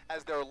agencies,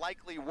 as there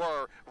likely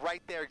were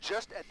right there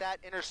just at that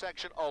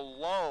intersection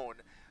alone.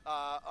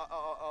 A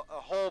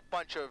whole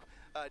bunch of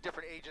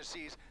different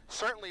agencies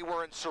certainly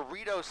were in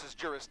Cerritos'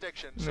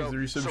 jurisdiction. So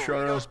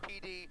Cerritos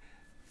PD,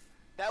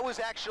 that was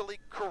actually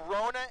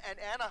Corona and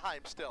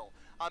Anaheim still.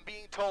 I'm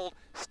being told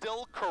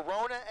still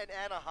Corona and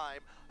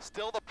Anaheim,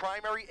 still the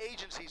primary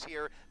agencies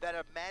here that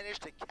have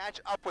managed to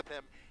catch up with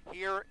him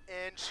here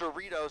in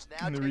Cerritos.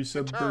 Now and the takes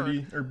the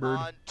turn bird.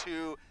 On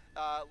to,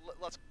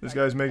 this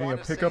guy's making a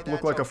pickup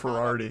look like a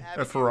Ferrari.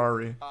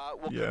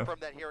 We'll yeah. confirm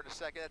that here in a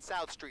second. That's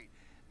South Street.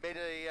 Made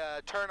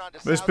a turn onto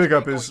this South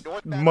pickup Street, is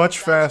northbound much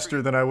South faster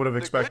Street. than I would have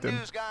expected. The good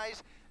news,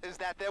 guys, is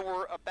that there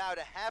were about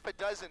a half a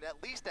dozen,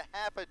 at least a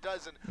half a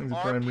dozen the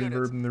armed prime units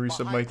reverb and the resub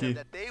behind him Mikey.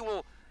 that they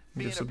will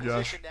be in a Resub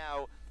position Josh.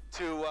 now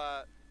to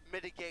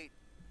mitigate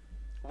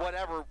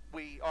whatever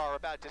we are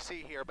about to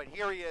see here. But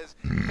here he is,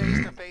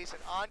 face to face,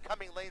 and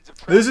oncoming lanes of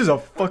traffic. This is a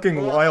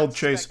fucking wild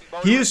chase.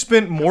 He has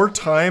spent more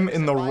time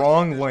in the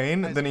wrong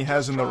lane than he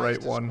has in the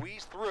right one.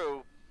 Squeeze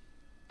through.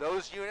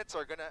 Those units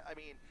are gonna. I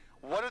mean,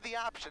 what are the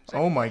options?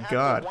 Oh my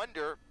God. I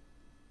wonder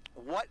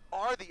what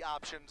are the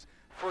options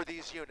for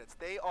these units.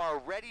 They are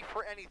ready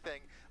for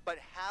anything, but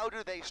how do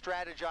they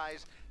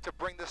strategize to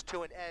bring this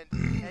to an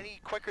end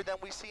any quicker than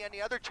we see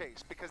any other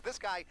chase? Because this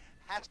guy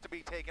has to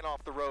be taken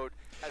off the road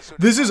as soon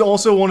as This is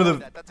also one of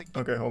the... That's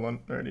Okay, hold on.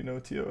 I already know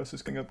TOS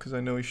is coming up because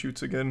I know he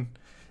shoots again.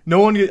 No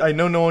one... I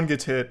know no one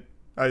gets hit.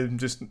 I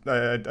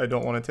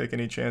don't want to take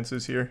any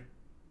chances here.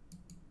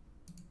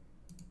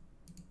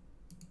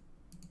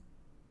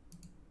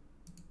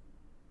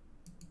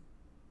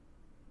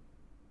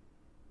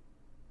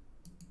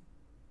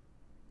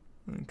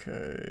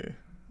 Okay,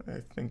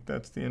 I think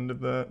that's the end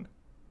of that.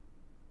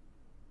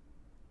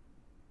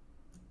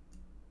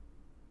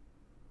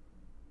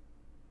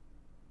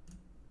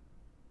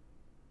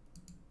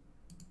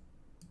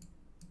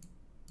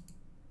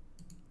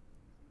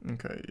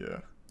 Okay, yeah.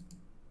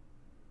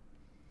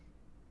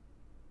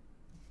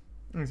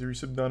 Thanks,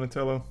 resub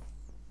Donatello.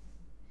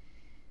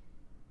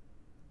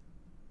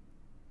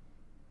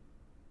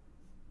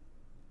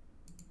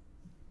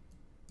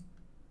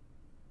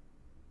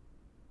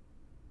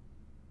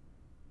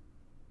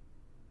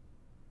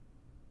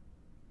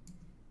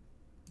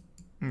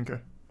 Okay.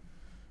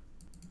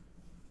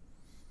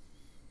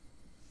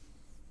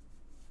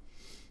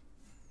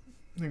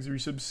 Thanks,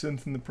 resub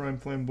Synth and the Prime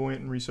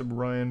Flamboyant and resub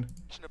Ryan.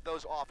 of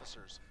those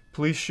officers.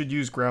 Police should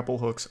use grapple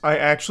hooks. I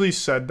actually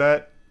said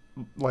that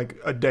like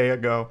a day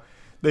ago.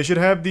 They should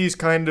have these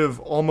kind of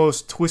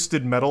almost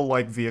twisted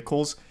metal-like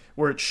vehicles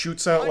where it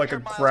shoots out like a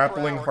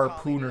grappling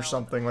harpoon or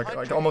something,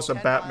 like almost a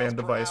Batman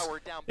device,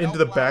 into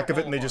the back of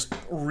it and they just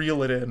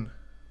reel it in.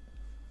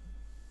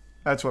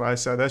 That's what I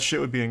said. That shit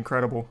would be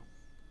incredible.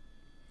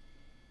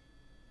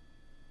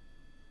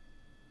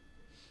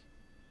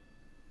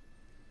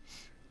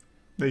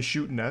 They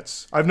shoot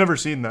nets. I've never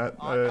seen that,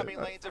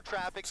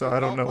 so I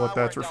don't know what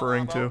that's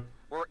referring to.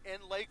 We're in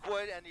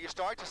Lakewood, and you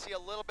start to see a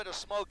little bit of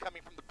smoke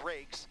coming from the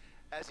brakes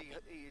as he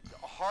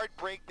a hard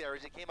brake there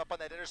as he came up on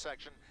that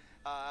intersection.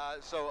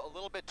 So a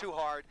little bit too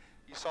hard.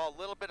 You saw a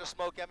little bit of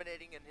smoke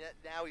emanating, and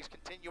now he's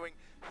continuing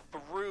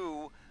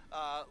through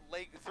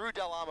through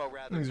Del Amo,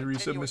 rather. He's a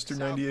resub, Mr.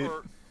 98.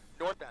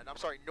 Northbound. I'm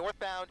sorry,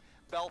 northbound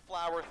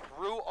Bellflower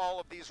through all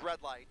of these red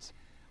lights,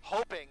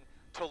 hoping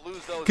to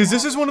lose those. Because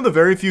this is one of the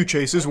very few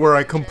chases where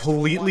I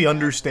completely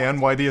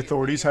understand why the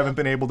authorities haven't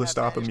been able to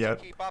stop him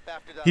yet.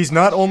 He's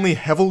not only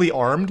heavily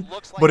armed,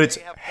 but it's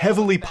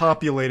heavily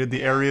populated,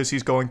 the areas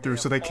he's going through,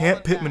 so they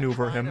can't pit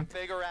maneuver him.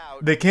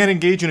 They can't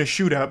engage in a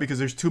shootout because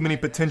there's too many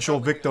potential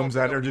victims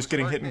that are just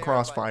getting hit in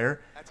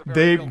crossfire.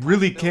 They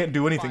really can't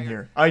do anything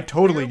here. I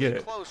totally get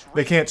it.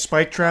 They can't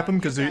spike trap him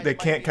because they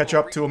can't catch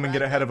up to him and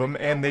get ahead of him,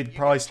 and they'd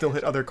probably still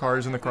hit other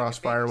cars in the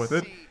crossfire with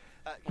it.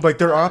 Like,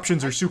 their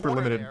options are super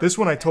limited. This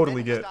one I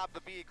totally get.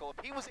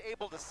 If he was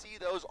able to see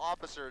those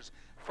officers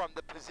from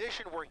the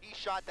position where he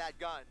shot that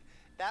gun,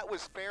 that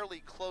was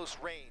fairly close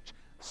range.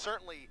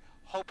 Certainly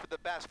hope for the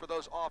best for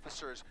those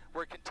officers.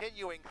 We're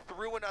continuing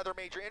through another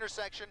major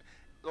intersection,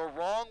 the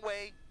wrong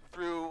way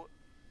through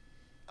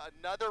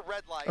another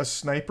red light. A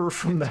sniper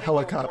from the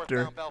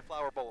helicopter.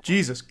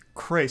 Jesus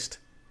Christ.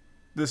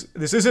 This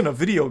isn't a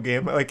video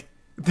game. Like,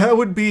 that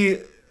would be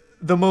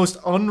the most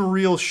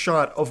unreal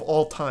shot of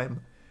all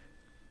time.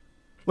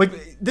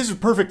 Like, this is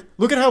perfect.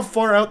 Look at how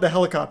far out the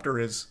helicopter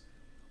is.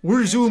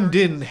 We're zoomed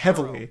in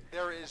heavily.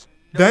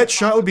 That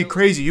shot would be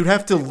crazy. You'd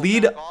have to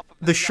lead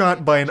the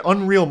shot by an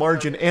unreal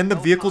margin, and the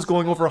vehicle's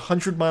going over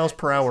 100 miles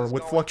per hour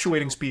with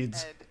fluctuating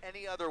speeds.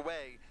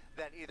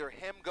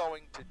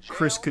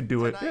 Chris could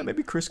do it. Yeah,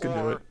 maybe Chris could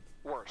do it.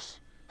 Worse.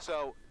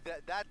 So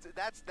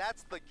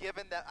that's the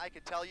given that I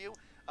could tell you.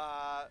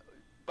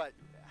 But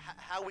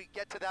how we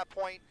get to that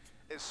point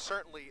is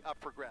certainly up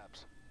for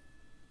grabs.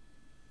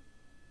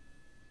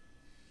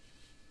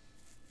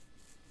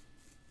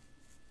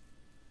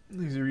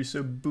 These are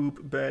so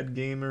Boop, Bad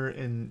Gamer,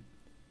 and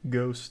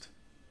Ghost.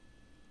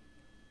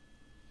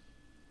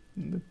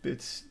 And the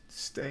bits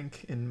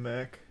stank and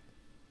Mac.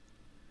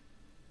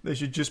 They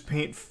should just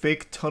paint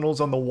fake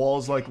tunnels on the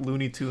walls like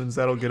Looney Tunes.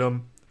 That'll get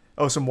them.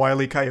 Oh, some Wile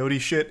E. Coyote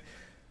shit.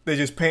 They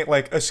just paint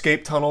like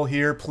escape tunnel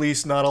here,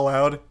 police not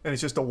allowed, and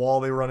it's just a wall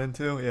they run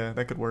into. Yeah,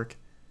 that could work.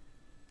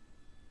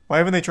 Why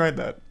haven't they tried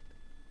that?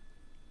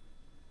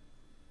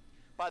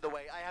 By the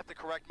way, I have to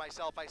correct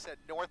myself. I said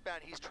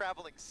northbound. He's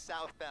traveling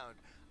southbound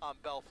on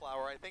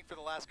Bellflower. I think for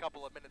the last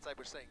couple of minutes I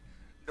was saying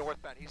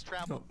northbound. He's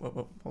traveling.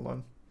 Oh, hold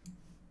on.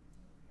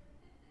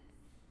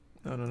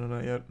 No,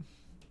 not yet.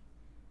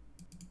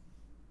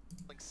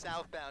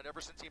 southbound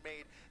ever since he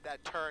made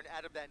that turn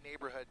out of that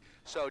neighborhood.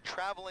 So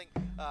traveling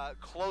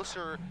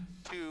closer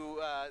to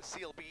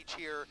Seal Beach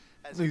here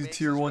as he makes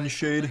Tier his 1 way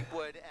shade. to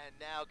Lakewood, and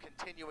now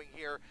continuing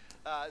here,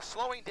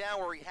 slowing down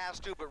where he has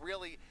to, but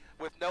really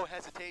with no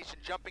hesitation,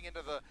 jumping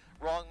into the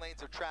wrong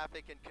lanes of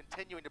traffic and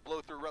continuing to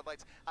blow through red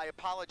lights. I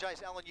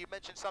apologize, Ellen, you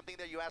mentioned something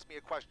there. You asked me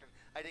a question.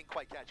 I didn't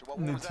quite catch it. What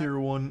was that? Tier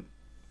 1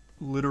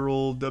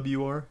 literal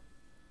WR.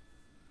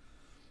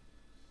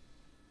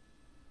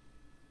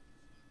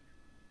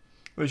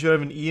 We should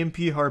have an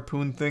EMP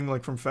harpoon thing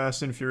like from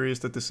Fast and Furious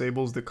that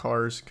disables the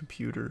car's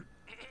computer.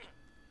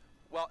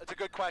 Well, it's a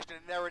good question,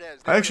 and there it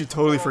is. I actually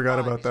totally forgot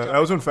about that. That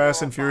was when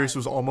Fast and Furious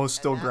was almost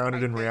still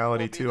grounded in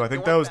reality, too. I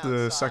think that was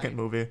the second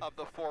movie. Of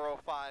the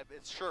 405,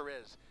 it sure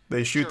is.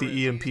 They shoot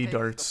the EMP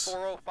darts. The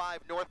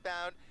 405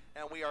 northbound,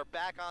 and we are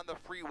back on the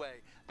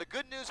freeway. The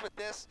good news with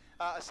this,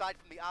 aside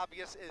from the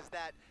obvious, is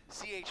that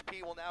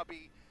CHP will now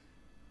be,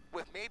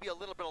 with maybe a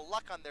little bit of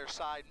luck on their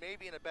side,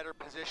 maybe in a better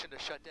position to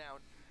shut down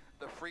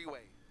the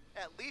freeway.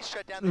 At least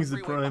shut down the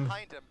freeway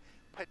behind him.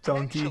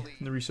 Donkey,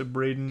 Nerissa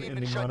Braden, and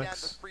even shut down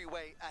Mnemonics. the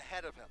freeway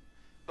ahead of him.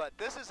 But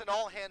this is an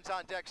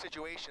all-hands-on-deck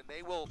situation.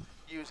 They will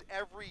use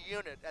every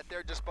unit at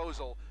their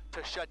disposal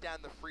to shut down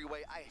the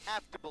freeway. I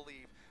have to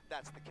believe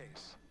that's the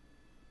case.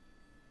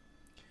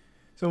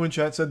 Someone in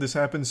chat said this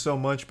happens so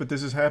much, but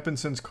this has happened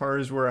since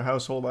cars were a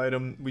household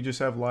item. We just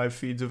have live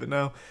feeds of it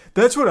now.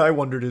 That's what I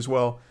wondered as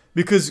well.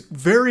 Because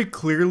very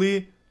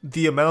clearly,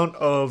 the amount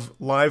of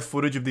live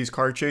footage of these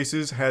car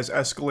chases has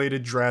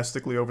escalated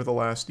drastically over the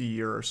last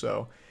year or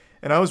so.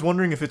 And I was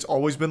wondering if it's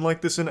always been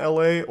like this in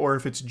LA, or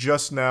if it's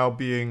just now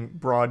being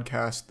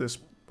broadcast this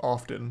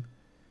often.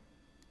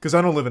 Because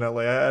I don't live in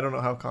LA. I don't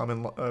know how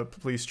common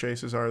police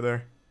chases are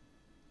there.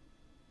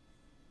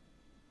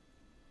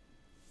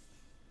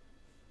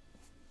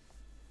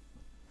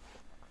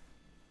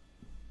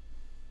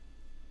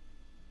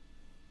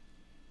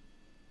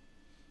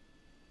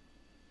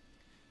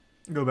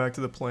 Go back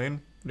to the plane?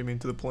 What do you mean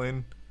to the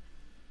plane?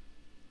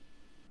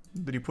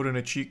 Did he put in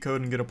a cheat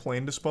code and get a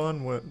plane to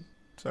spawn? What?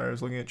 Sorry, I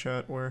was looking at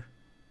chat. Where?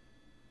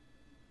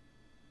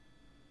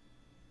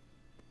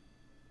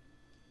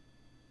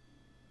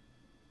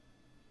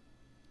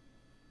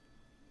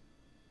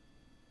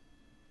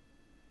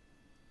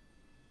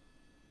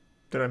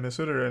 Did I miss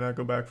it, or did I not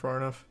go back far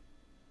enough?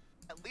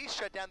 At least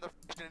shut down the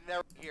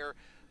here.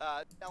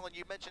 Ellen,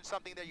 you mentioned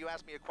something there. You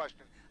asked me a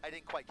question. I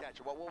didn't quite catch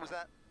it. What was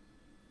that?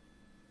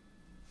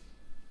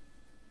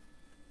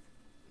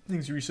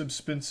 Thanks, Resub,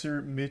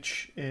 Spencer,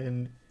 Mitch,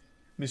 and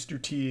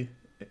Mr. T.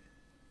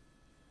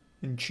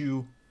 And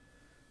Chew.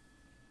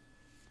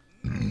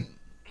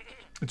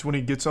 It's when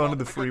he gets onto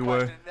the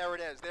freeway. There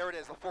it is. There it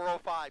is. The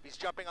 405. He's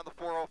jumping on the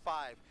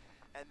 405.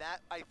 And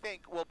that, I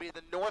think, will be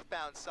the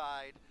northbound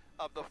side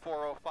of the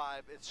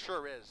 405. It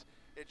sure is.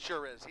 It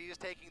sure is. He is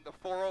taking the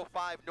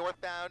 405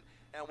 northbound,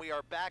 and we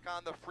are back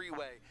on the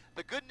freeway.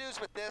 The good news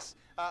with this,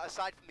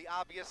 aside from the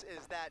obvious,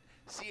 is that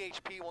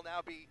CHP will now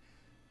be,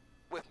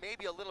 with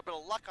maybe a little bit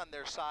of luck on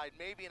their side,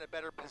 maybe in a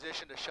better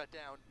position to shut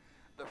down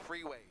the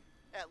freeway.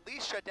 At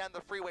least shut down the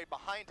freeway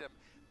behind him,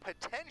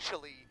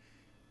 potentially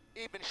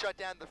even shut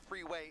down the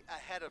freeway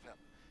ahead of him.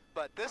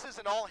 But this is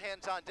an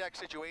all-hands-on-deck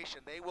situation.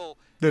 They will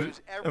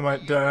use every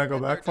did I not go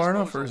back far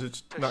enough, or is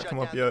it not come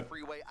up yet?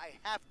 I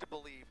have to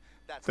believe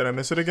that's Did I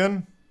miss it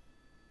again?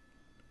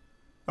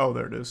 Oh,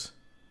 there it is.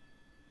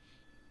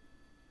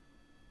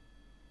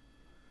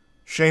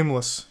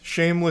 Shameless.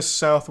 Shameless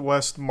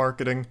Southwest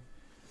marketing.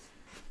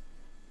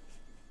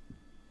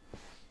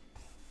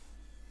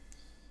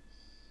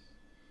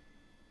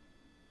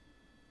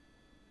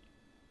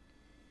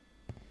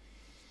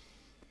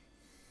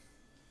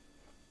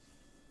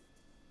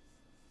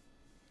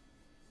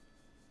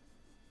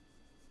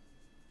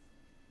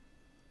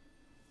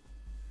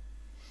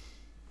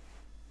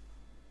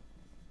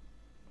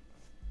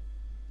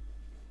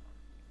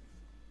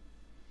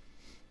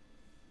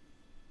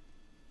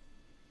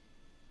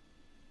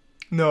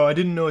 No, I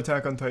didn't know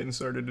Attack on Titan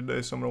started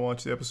today, so I'm going to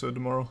watch the episode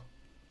tomorrow.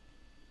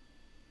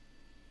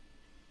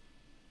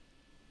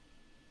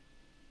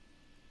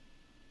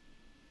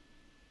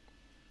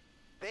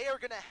 They are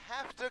going to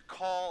have to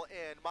call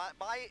in.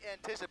 My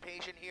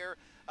anticipation here,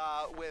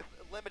 with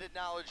limited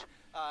knowledge,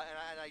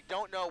 and I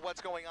don't know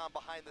what's going on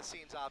behind the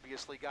scenes,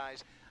 obviously,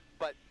 guys,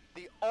 but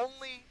the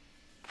only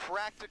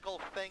practical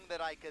thing that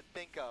I could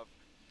think of,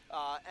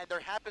 and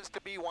there happens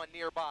to be one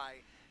nearby,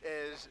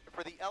 is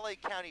for the LA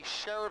County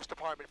Sheriff's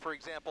Department, for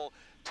example,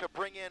 to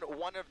bring in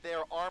one of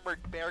their armored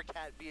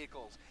Bearcat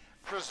vehicles.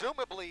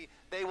 Presumably,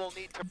 they will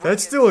need to bring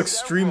That's still in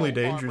extremely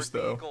several dangerous,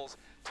 armored though. vehicles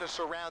to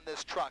surround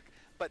this truck.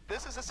 But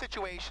this is a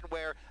situation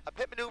where a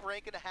pit maneuver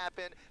ain't going to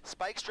happen.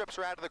 Spike strips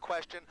are out of the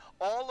question.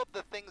 All of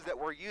the things that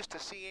we're used to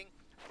seeing,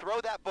 throw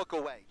that book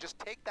away. Just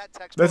take that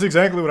text. That's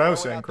exactly what I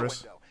was throw it saying, out the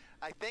Chris. window.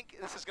 I think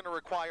this is going to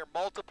require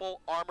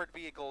multiple armored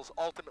vehicles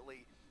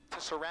ultimately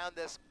to surround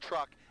this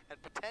truck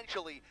and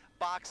potentially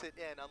box it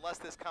in unless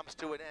this comes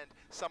to an end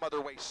some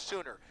other way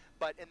sooner.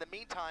 But in the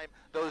meantime,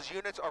 those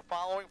units are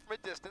following from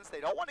a distance.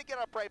 They don't want to get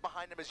up right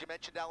behind them, as you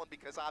mentioned, Alan,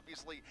 because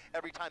obviously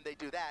every time they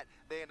do that,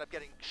 they end up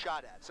getting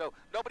shot at. So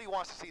nobody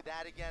wants to see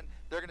that again.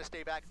 They're going to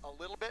stay back a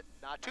little bit,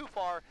 not too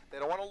far. They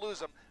don't want to lose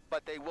them,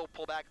 but they will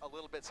pull back a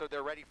little bit so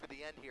they're ready for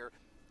the end here.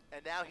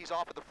 And now he's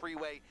off of the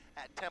freeway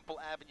at Temple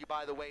Avenue,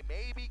 by the way,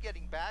 maybe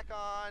getting back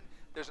on.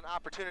 There's an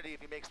opportunity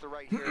if he makes the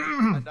right here,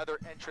 another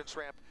entrance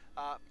ramp,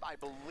 I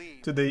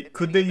believe.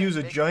 Could they use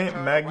a giant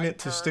magnet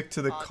to stick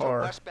to the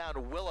car?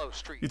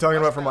 You talking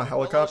about from a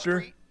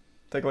helicopter?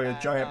 Take like a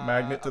giant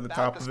magnet to the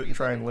top of it and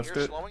try and lift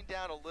it? Slowing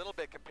down a little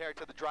bit compared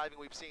to the driving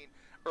we've seen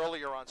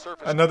earlier on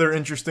surface. Another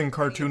interesting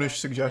cartoonish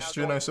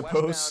suggestion, I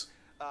suppose.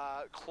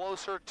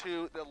 Closer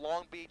to the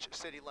Long Beach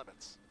city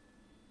limits.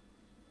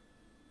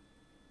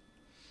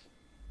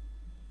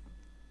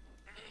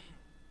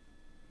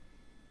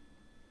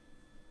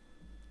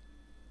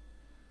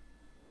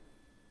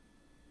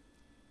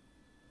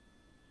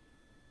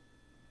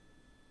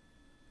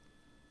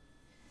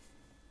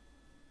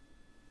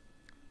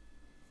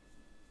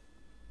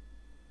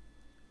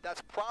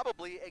 That's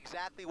probably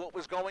exactly what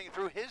was going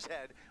through his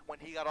head when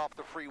he got off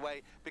the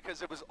freeway,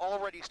 because it was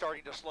already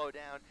starting to slow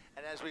down.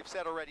 And as we've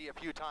said already a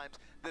few times,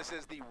 this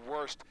is the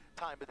worst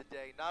time of the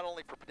day, not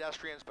only for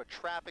pedestrians, but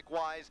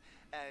traffic-wise,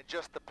 and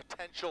just the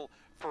potential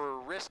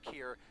for risk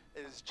here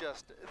is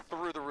just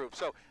through the roof.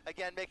 So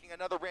again, making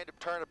another random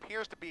turn,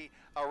 appears to be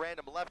a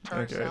random left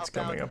turn. Okay, it's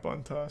coming up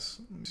on TOS.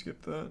 Let me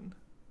skip that.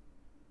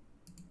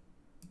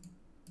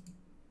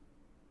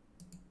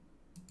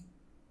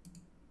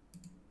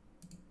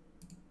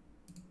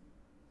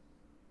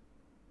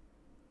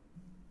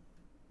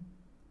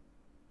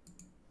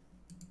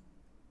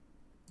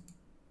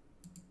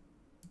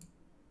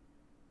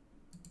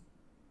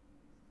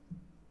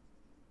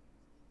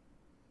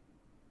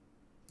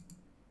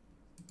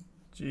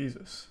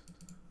 Jesus.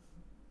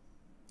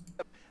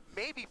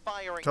 Maybe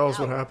firing. Tell us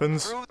what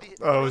happens.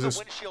 Oh, is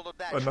this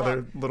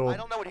another little? I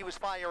don't know what he was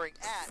firing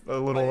at. A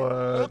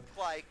little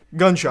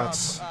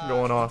gunshots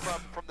going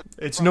off.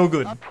 It's no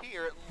good.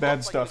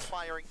 Bad stuff.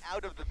 Firing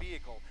out of the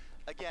vehicle.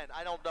 Again,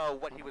 I don't know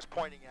what he was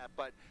pointing at,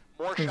 but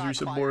more shots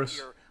fired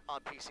here on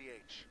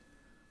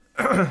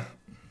PCH.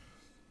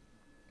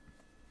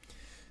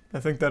 I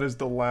think that is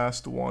the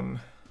last one.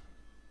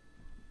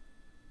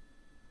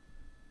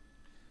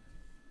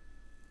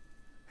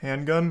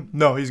 Handgun?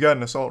 No, he's got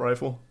an assault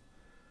rifle.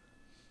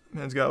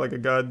 Man's got like a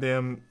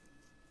goddamn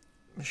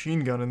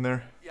machine gun in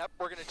there. Yep,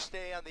 we're going to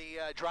stay on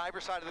the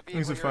driver's side of the vehicle.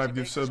 He's a 5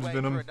 gift subs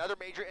Venom. Another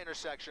major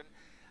intersection.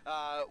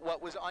 What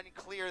was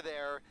unclear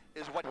there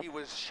is what he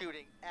was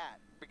shooting at,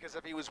 because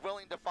if he was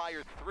willing to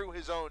fire through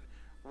his own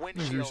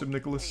windshield,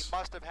 he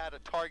must have had a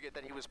target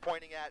that he was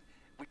pointing at.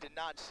 We did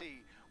not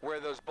see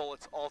where those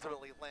bullets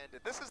ultimately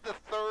landed. This is the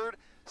third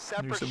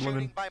separate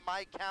shooting by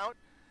my count.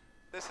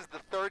 This is the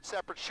third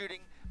separate shooting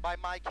by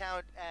my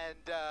count,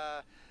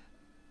 and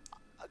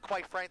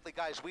quite frankly,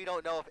 guys, we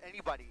don't know if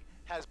anybody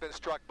has been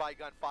struck by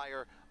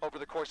gunfire over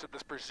the course of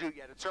this pursuit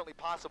yet. It's certainly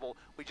possible.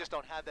 We just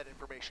don't have that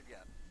information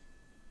yet.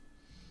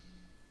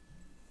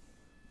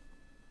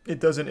 It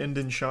doesn't end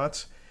in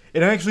shots.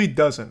 It actually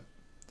doesn't.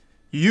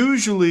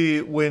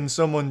 Usually when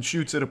someone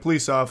shoots at a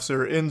police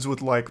officer, it ends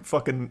with like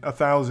fucking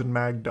 1,000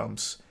 mag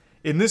dumps.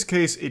 In this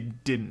case,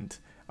 it didn't.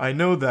 I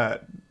know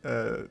that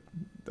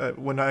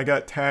when I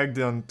got tagged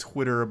on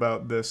Twitter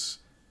about this,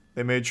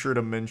 they made sure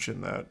to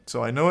mention that.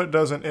 So I know it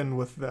doesn't end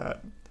with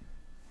that.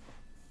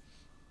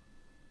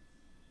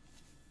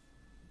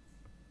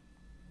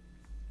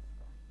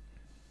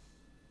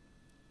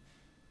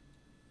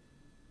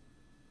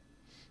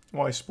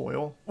 Why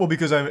spoil? Well,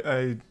 because I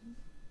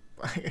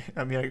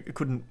mean, I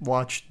couldn't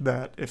watch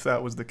that if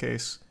that was the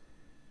case.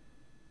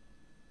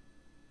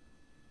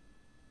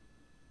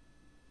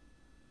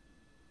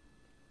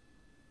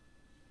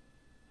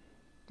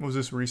 Was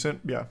this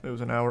recent? Yeah, it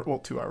was an hour, well,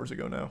 2 hours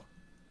ago now.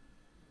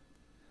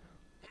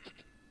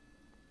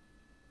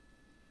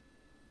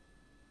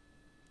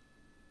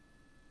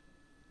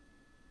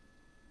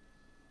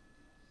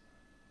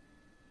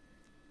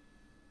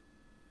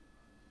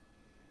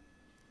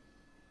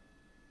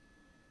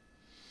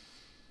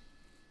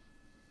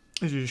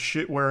 Is your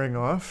shit wearing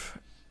off?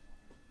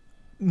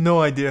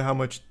 No idea how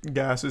much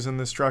gas is in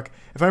this truck.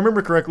 If I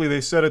remember correctly,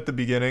 they said at the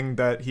beginning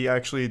that he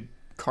actually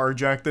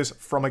carjacked this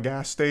from a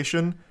gas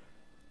station,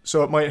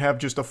 so it might have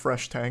just a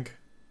fresh tank.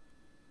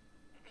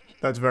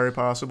 That's very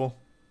possible.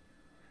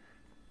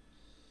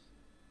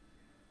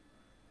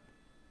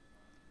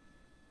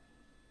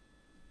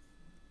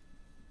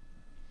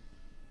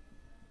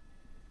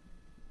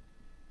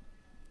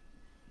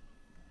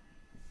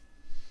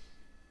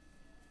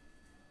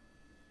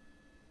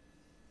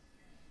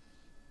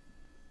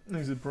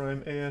 Exit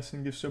Prime, AS,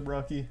 and gift sub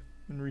Rocky,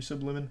 and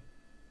resub Lemon.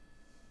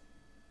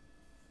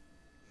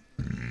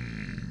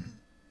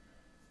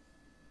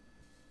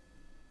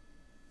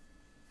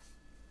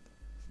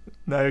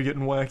 Now you're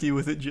getting wacky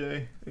with it,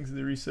 Jay. Thanks to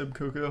the resub,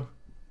 Coco.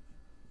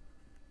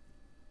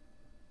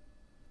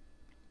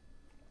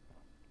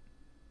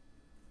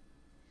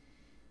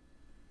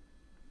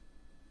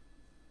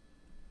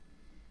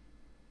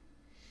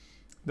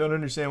 Don't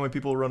understand why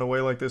people run away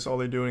like this. All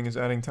they're doing is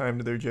adding time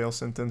to their jail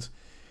sentence.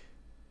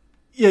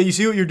 Yeah, you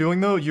see what you're doing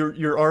though?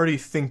 You're already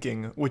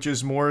thinking, which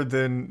is more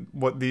than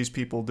what these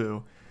people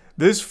do.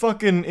 This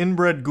fucking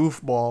inbred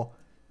goofball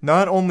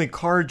not only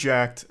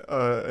carjacked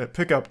a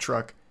pickup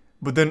truck,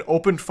 but then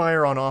opened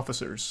fire on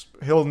officers.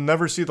 He'll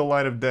never see the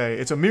light of day.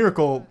 It's a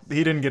miracle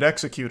he didn't get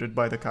executed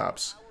by the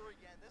cops.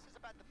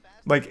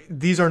 Like,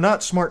 these are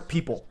not smart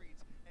people.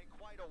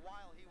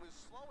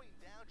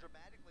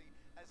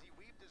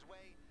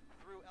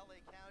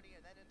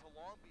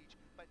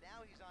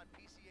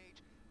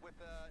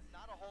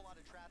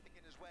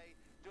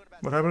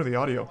 What happened to the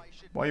audio?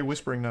 Why are you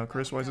whispering now,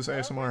 Chris? Why is this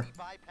ASMR?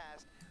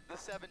 Bypassed the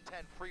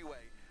 710 freeway.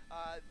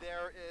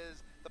 There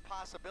is the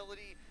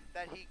possibility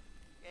that he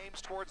aims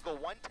towards the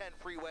 110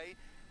 freeway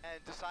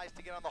and decides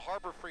to get on the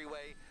Harbor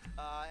Freeway,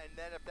 and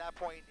then at that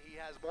point he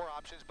has more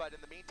options. But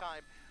in the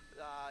meantime,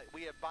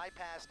 we have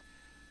bypassed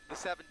the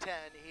 710.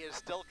 He is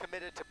still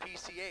committed to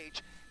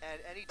PCH,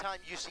 and anytime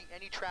you see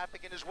any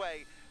traffic in his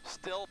way,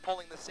 still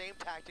pulling the same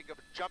tactic of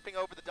jumping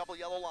over the double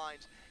yellow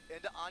lines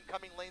into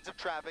oncoming lanes of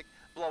traffic,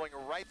 blowing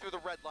right through the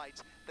red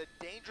lights. The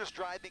dangerous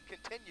driving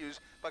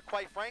continues, but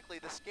quite frankly,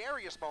 the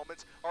scariest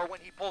moments are when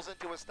he pulls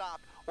into a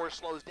stop or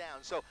slows down.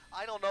 So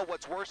I don't know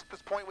what's worse at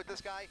this point with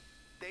this guy.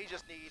 They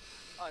just need...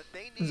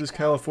 Is this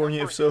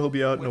California? If so, he'll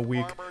be out in a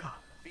week.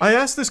 I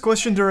asked this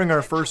question during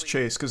our first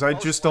chase, because I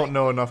just don't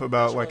know enough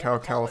about like how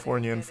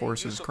California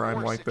enforces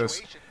crime like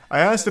this. I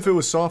asked if it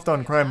was soft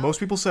on crime. Most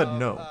people said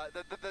no.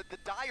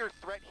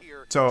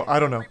 So, I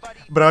don't know.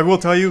 But I will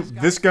tell you,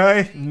 this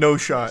guy, no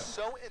shot.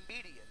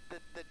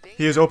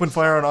 He has opened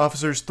fire on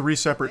officers 3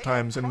 separate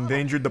times and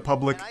endangered the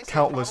public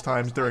countless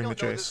times during the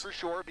chase.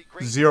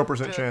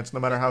 0% chance, no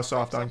matter how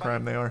soft on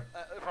crime they are.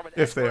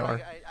 If they are.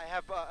 I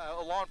have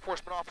a law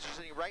enforcement officer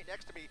sitting right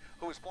next to me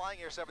who was flying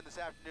Air 7 this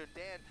afternoon,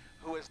 Dan,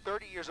 who has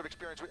 30 years of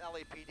experience with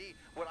LAPD.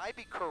 Would I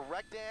be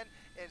correct, Dan,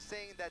 in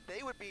saying that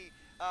they would be,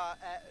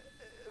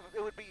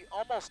 it would be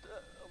almost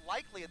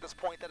likely at this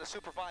point that a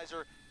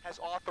supervisor has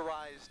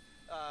authorized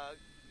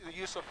the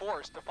use of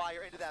force to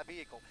fire into that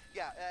vehicle?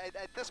 Yeah,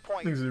 at this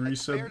point,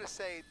 it's fair to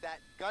say that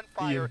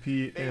gunfire EMP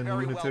may and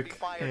very well be lunatic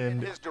fired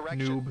and in his direction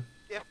noob.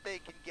 if they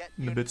can get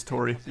Nibit's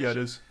Tory. Yeah, it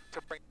is.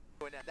 to bring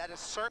to an end. That is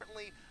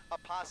certainly a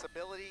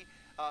possibility.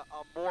 A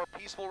more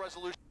peaceful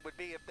resolution would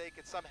be if they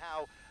could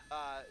somehow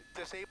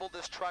disable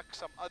this truck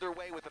some other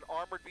way with an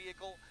armored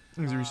vehicle.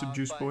 Is there some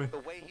juice boy? The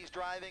way he's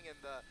driving and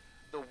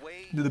the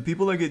way... Do the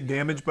people that get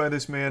damaged by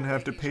this man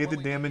have to pay the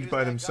damage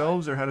by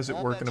themselves, or how does it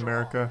work in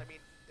America? I mean,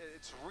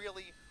 it's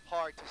really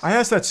hard to I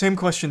asked that same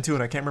question too,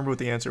 and I can't remember what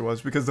the answer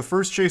was, because the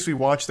first chase we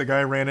watched, the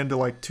guy ran into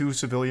like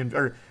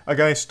a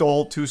guy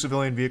stole 2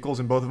 civilian vehicles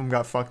and both of them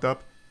got fucked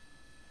up.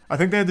 I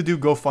think they had to do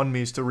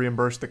GoFundMes to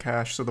reimburse the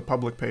cash, so the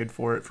public paid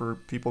for it for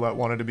people that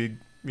wanted to be,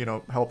 you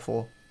know,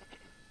 helpful.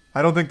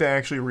 I don't think they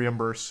actually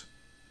reimburse.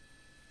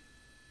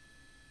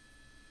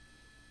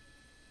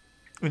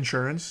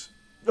 Insurance?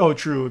 Oh,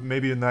 true.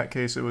 Maybe in that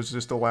case it was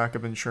just a lack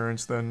of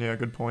insurance then. Yeah,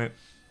 good point.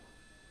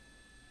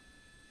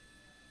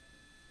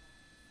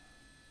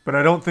 But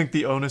I don't think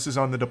the onus is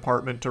on the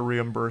department to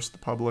reimburse the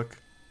public.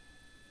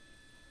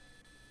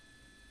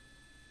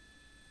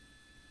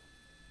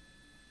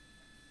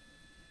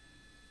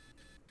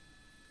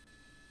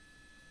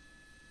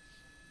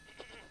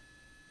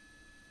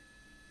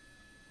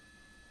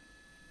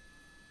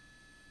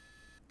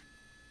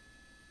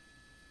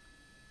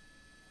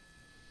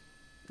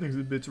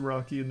 Exhibits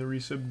Rocky in the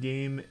resub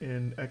game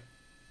and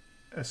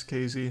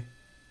SKZ.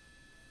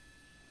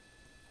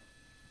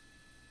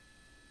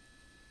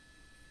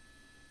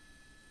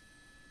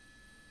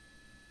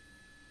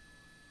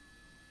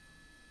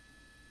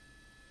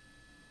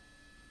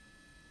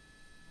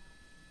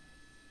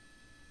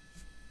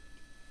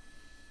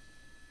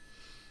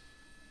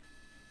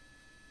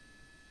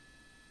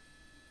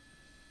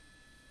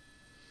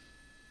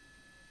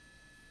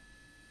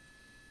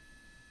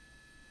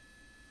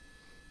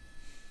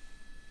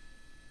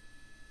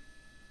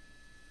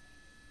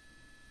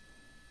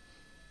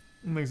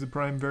 Makes the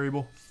prime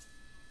variable.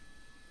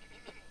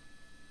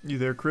 You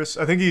there, Chris?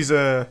 I think he's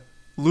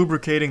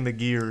lubricating the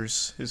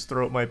gears. His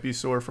throat might be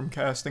sore from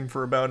casting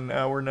for about an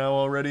hour now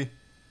already.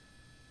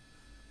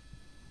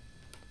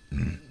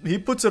 He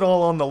puts it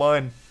all on the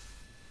line.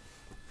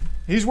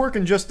 He's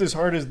working just as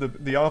hard as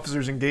the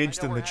officers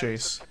engaged in the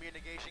chase.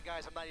 Communication,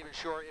 guys. I'm not even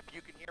sure if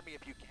you can hear me.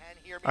 If you can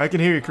hear me, I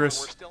can hear you,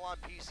 Chris. We're still on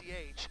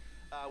PCH.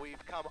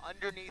 We've come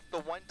underneath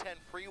the 110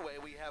 freeway.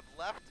 We have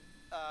left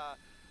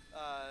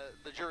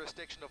the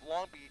jurisdiction of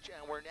Long Beach,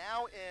 and we're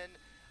now in,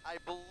 I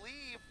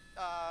believe,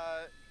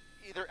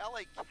 either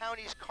LA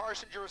County's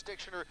Carson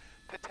jurisdiction or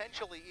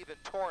potentially even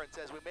Torrance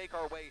as we make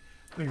our way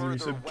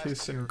further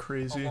west here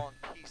crazy. along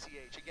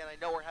PCH. Again, I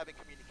know we're having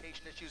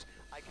communication issues.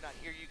 I cannot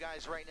hear you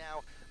guys right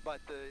now, but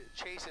the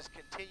chase is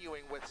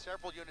continuing with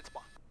several units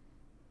behind.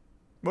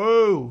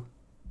 Whoa!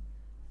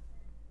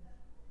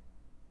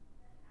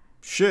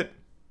 Shit.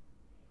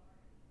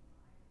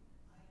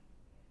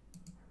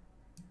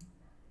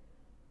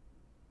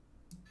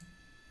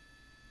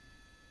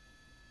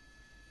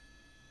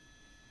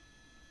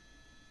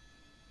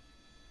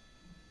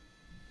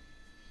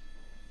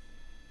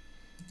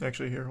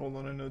 Actually, here, hold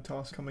on. I know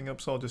toss coming up,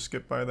 so I'll just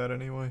skip by that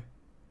anyway.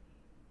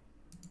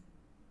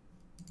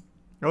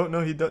 Oh,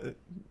 no, he does.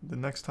 The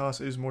next toss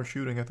is more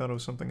shooting. I thought it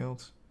was something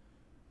else.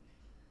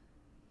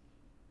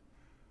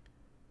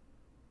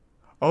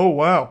 Oh,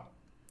 wow.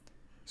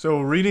 So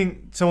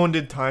reading, someone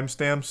did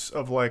timestamps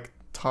of like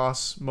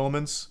toss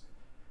moments.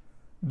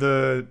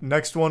 The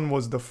next one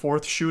was the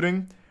 4th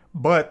shooting,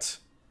 but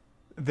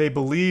they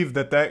believe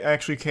that that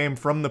actually came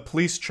from the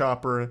police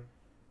chopper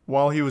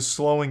while he was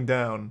slowing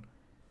down.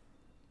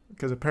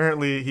 Because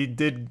apparently he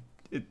did,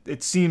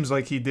 it seems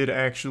like he did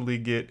actually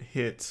get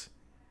hit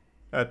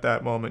at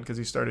that moment because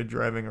he started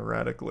driving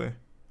erratically.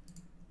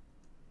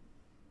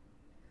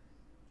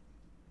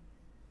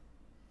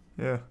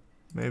 Yeah,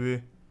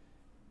 maybe.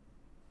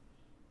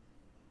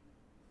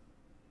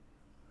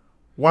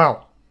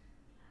 Wow.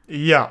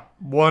 Yeah,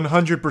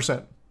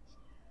 100%.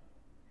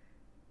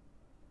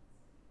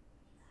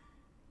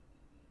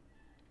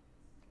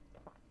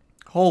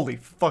 Holy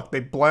fuck,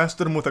 they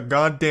blasted him with a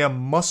goddamn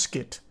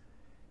musket.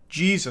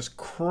 Jesus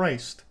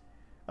Christ.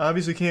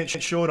 Obviously can't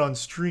show it on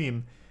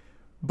stream,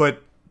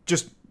 but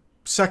just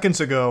seconds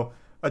ago,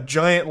 a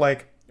giant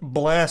like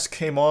blast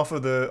came off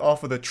of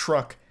the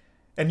truck,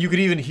 and you could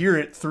even hear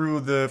it through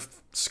the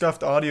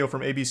scuffed audio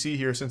from ABC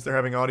here since they're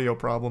having audio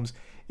problems.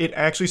 It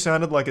actually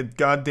sounded like a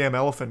goddamn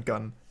elephant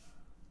gun.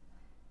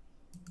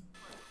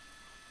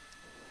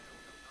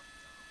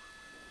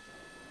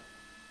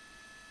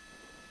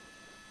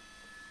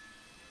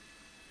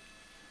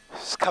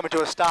 It's coming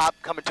to a stop,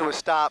 coming to a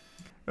stop.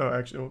 Oh,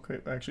 actually, okay,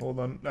 actually, hold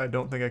on. I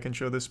don't think I can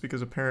show this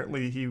because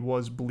apparently he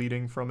was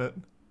bleeding from it.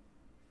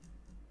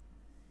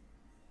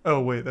 Oh,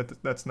 wait,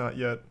 that's not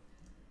yet.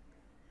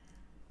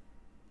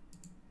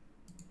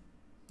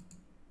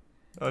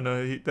 Oh,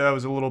 no, that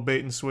was a little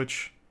bait and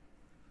switch.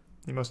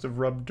 He must have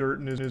rubbed dirt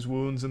in his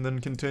wounds and then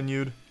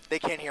continued. They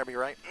can't hear me,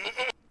 right?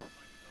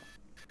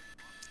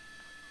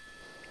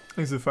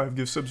 Thanks for the 5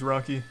 gift subs,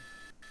 Rocky.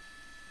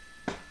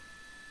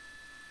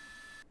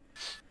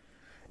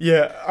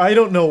 Yeah, I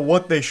don't know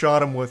what they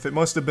shot him with. It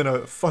must have been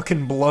a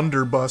fucking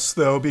blunderbuss,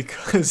 though,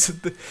 because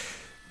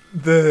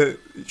the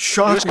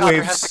shock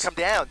waves has to come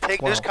down.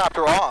 Take this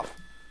copter off.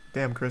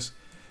 Damn, Chris.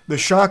 The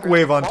shock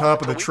wave on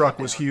top of the truck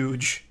was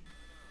huge.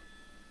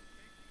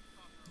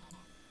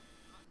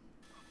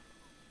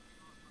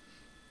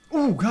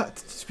 Oh, God.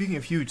 Speaking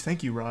of huge,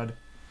 thank you, Rod.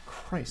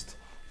 Christ.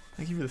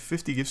 Thank you for the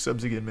 50 gift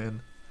subs again,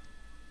 man.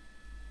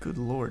 Good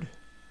lord.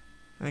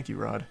 Thank you,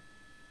 Rod.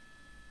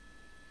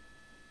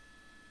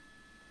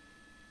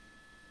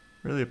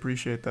 Really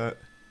appreciate that.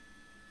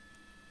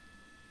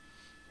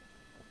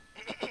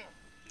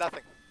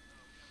 Nothing.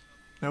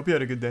 I hope you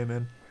had a good day,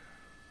 man.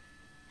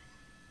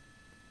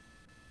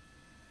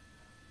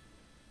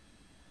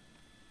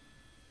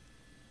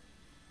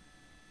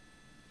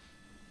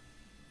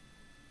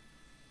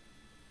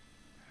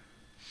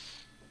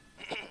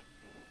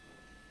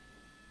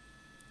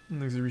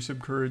 Thanks for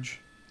resub courage.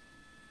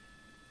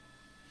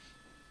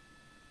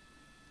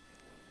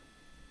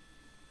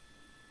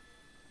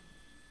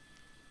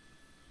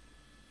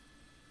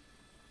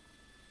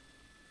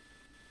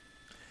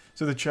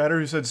 So the chatter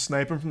who said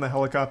sniping from the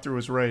helicopter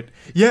was right.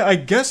 Yeah, I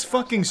guess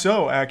fucking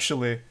so,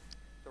 actually.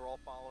 They're all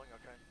following,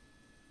 okay.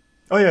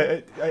 Oh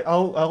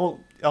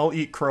yeah, I'll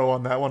eat crow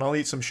on that one. I'll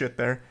eat some shit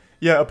there.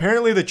 Yeah,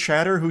 apparently the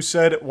chatter who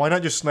said why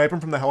not just snipe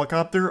him from the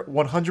helicopter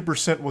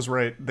 100% was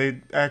right.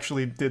 They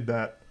actually did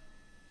that.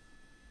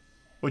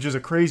 Which is a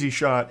crazy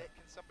shot.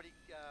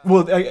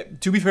 Well,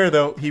 to be fair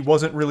though, he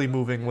wasn't really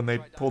moving when they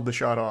pulled the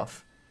shot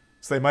off.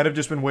 So they might have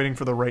just been waiting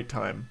for the right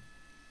time.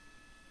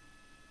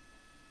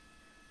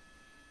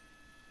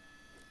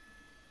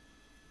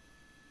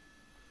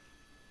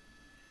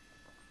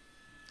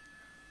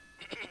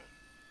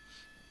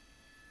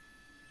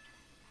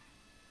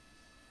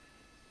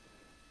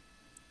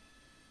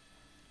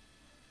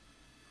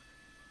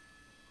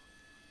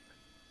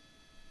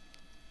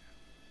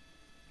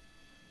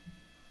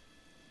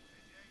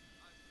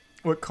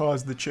 What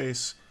caused the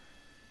chase?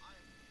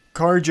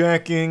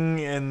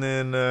 Carjacking, and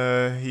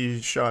then he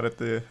shot at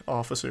the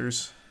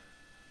officers.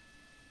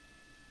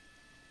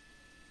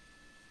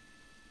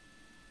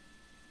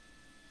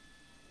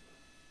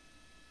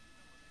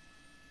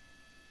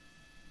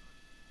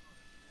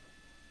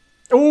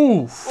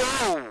 Oof!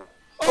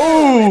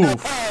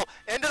 Oof!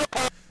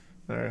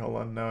 Alright, hold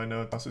on. Now I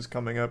know this is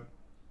coming up.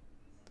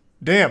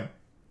 Damn!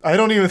 I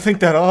don't even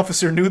think that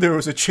officer knew there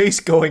was a chase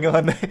going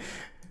on.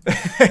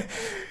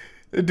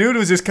 The dude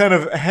was just kind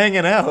of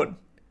hanging out.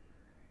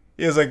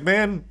 He was like,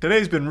 man,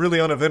 today's been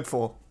really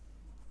uneventful.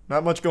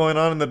 Not much going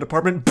on in the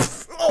department.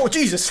 Oh,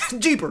 Jesus!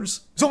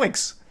 Jeepers!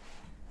 Zoinks!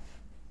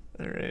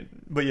 Alright.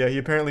 But yeah, he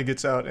apparently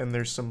gets out and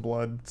there's some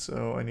blood,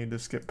 so I need to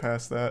skip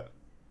past that.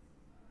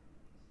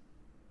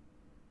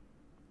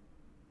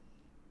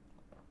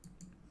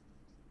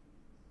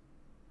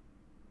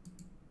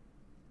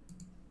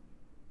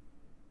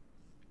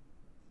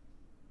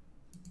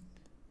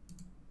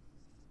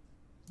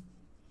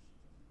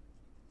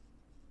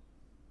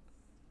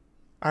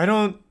 I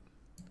don't...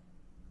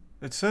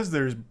 It says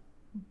there's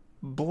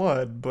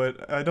blood,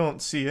 but I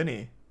don't see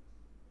any.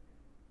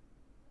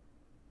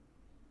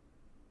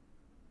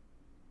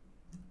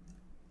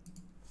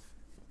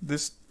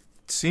 This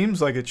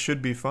seems like it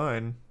should be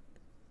fine.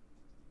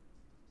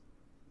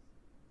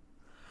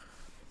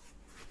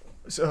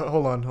 So,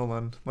 hold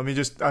on. Let me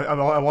just... I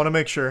want to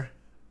make sure.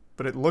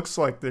 But it looks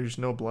like there's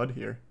no blood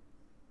here.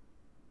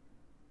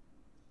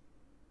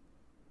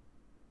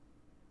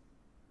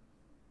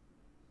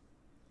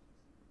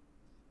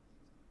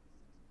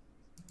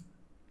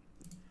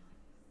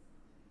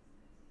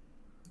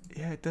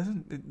 Yeah,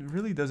 it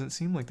really doesn't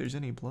seem like there's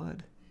any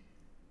blood.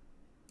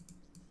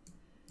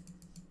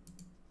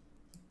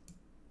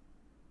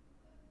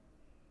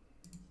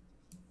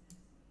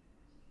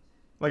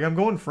 Like, I'm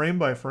going frame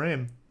by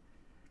frame.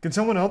 Can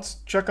someone else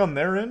check on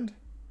their end?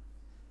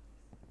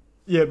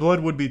 Yeah, blood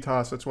would be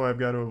tossed. That's why I've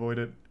got to avoid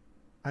it.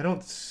 I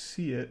don't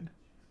see it.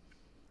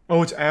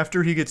 Oh, it's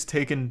after he gets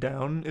taken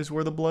down is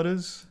where the blood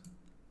is?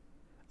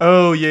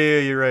 Oh, yeah,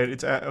 you're right.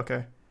 It's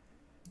okay.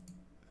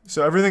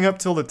 So everything up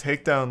till the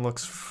takedown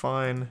looks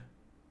fine.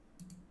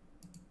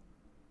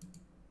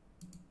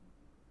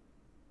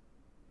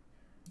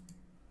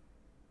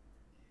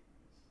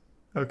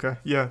 Okay,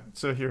 yeah,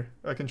 so here,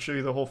 I can show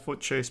you the whole foot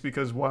chase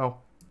because, wow.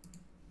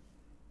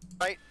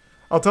 Right.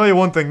 I'll tell you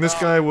one thing, this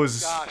guy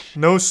was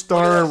no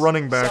star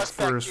running back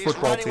for his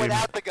football team.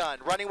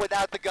 Running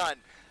without the gun.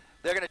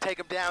 They're going to take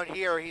him down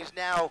here. He's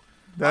now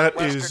that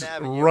on is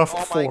Avenue.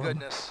 rough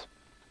form.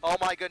 Oh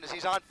my goodness,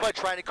 he's on foot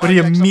trying to carjack But he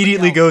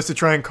immediately goes to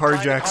try and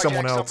carjack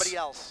someone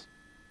else.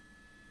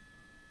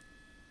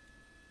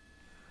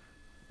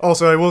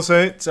 Also, I will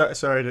say,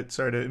 sorry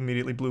to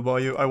immediately blue ball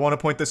you. I want to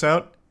point this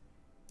out.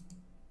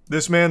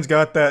 This man's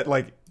got that,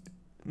 like,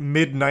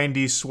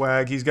 mid-90s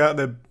swag. He's got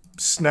the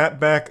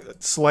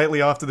snapback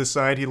slightly off to the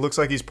side. He looks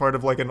like he's part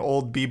of, like, an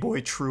old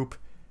b-boy troupe.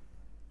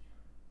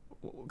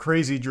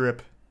 Crazy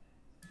drip.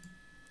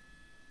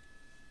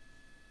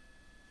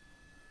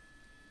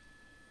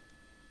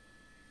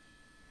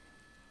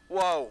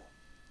 Whoa.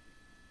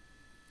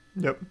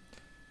 Yep.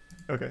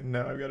 Okay,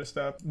 now I've got to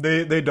stop.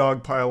 They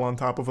dogpile on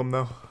top of him,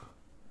 though.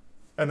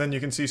 And then you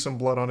can see some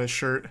blood on his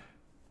shirt.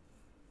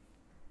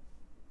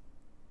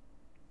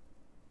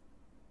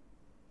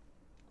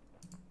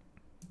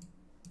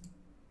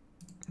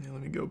 Yeah,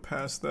 let me go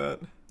past that.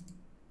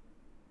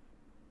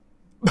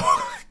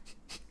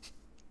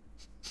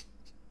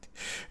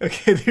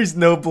 Okay, there's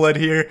no blood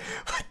here.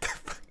 What the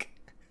fuck?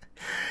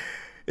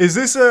 Is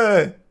this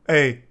a...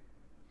 Hey.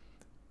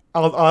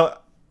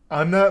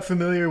 I'm not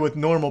familiar with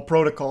normal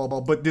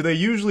protocol, but do they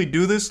usually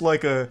do this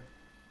like a...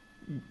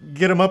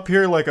 Get him up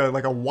here like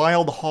a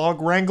wild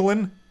hog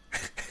wrangling?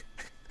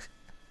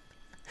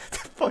 The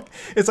fuck?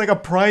 It's like a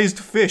prized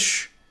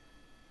fish.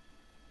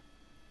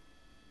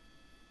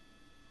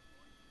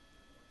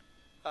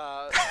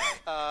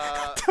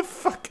 What the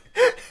fuck?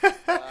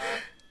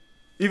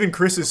 Even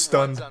Chris is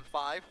stunned. On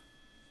 5.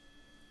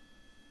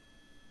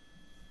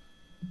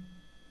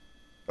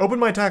 Open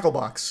my tackle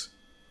box.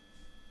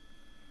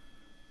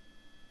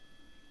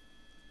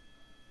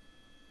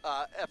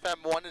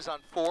 FM1 is on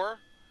 4.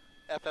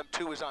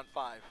 FM2 is on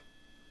 5.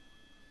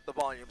 The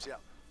volumes, yeah.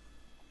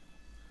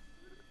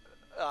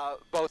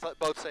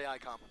 Both say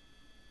ICOM.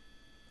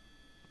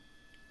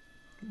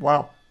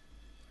 Wow.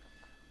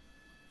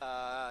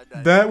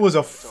 That was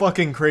a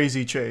fucking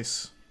crazy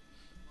chase.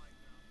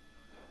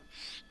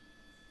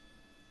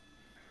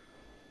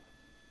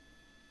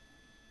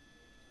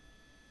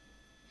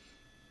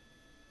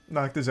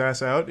 Knocked his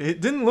ass out.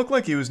 It didn't look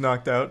like he was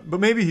knocked out, but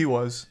maybe he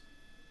was.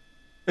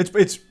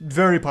 It's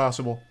very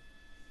possible.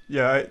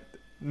 Yeah,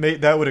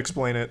 that would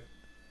explain it.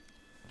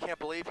 I can't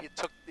believe he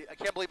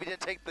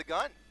didn't take the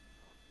gun.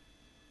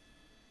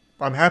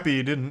 I'm happy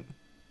he didn't.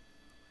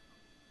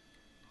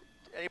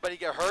 Anybody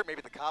get hurt?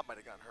 Maybe the cop might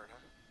have gotten hurt, huh?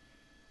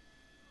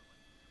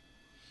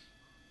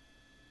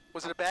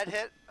 Was it a bad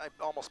hit? I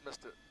almost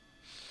missed it.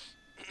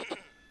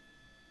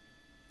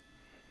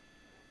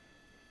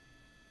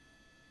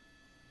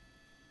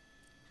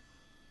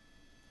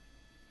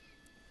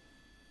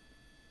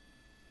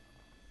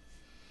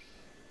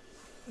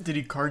 Did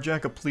he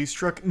carjack a police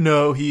truck?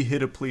 No, he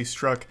hit a police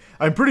truck.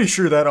 I'm pretty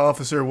sure that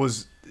officer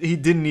was... He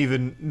didn't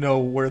even know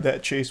where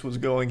that chase was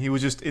going. He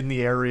was just in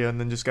the area and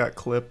then just got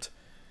clipped.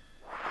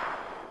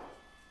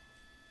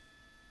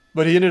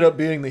 But he ended up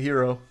being the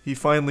hero. He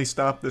finally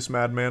stopped this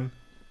madman.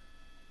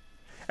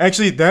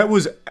 Actually, that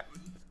was...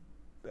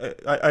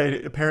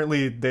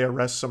 apparently, they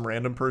arrest some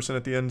random person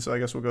at the end, so I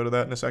guess we'll go to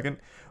that in a second.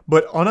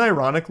 But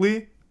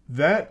unironically,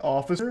 that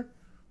officer...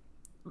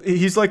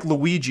 He's like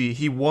Luigi.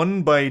 He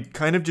won by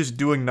kind of just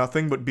doing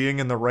nothing but being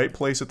in the right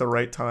place at the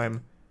right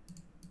time.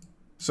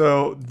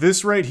 So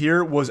this right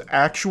here was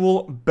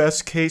actual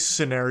best case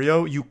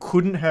scenario. You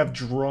couldn't have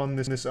drawn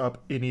this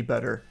up any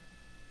better.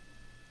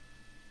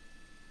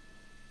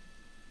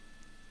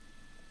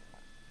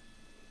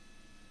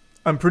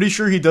 I'm pretty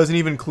sure he doesn't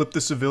even clip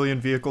the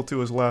civilian vehicle to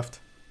his left.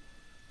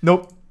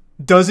 Nope.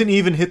 Doesn't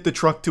even hit the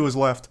truck to his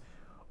left.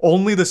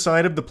 Only the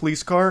side of the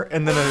police car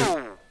and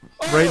then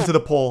right into the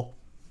pole.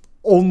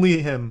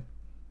 Only him.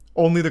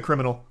 Only the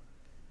criminal.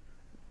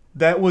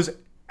 That was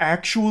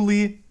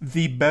actually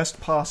the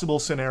best possible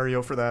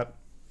scenario for that.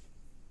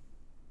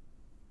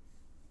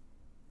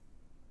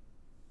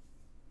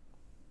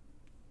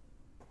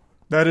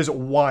 That is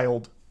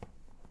wild.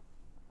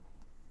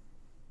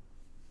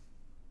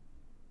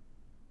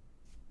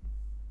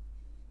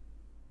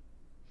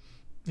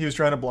 He was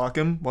trying to block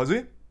him, was he?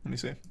 Let me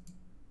see.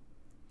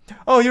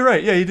 Oh, you're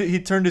right. Yeah, he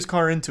turned his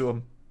car into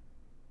him.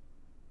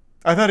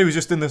 I thought he was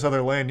just in this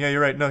other lane. Yeah,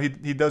 you're right. No, he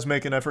does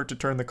make an effort to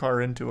turn the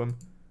car into him.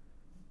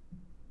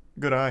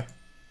 Good eye.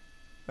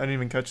 I didn't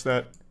even catch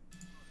that.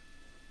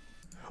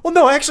 Well,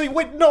 no, actually,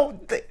 wait,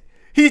 no.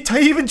 He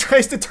even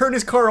tries to turn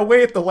his car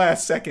away at the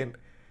last second.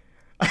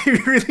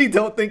 I really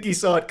don't think he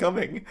saw it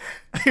coming.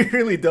 I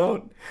really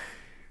don't.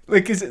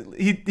 Like,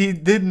 he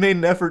did make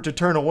an effort to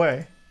turn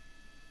away.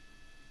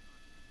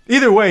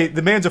 Either way,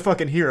 the man's a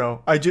fucking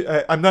hero.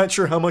 I'm not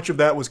sure how much of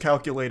that was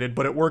calculated,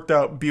 but it worked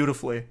out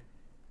beautifully.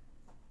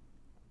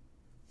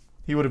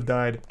 He would have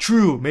died.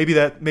 True. Maybe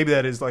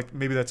that is like,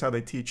 maybe that's how they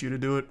teach you to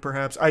do it,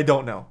 perhaps. I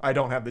don't know. I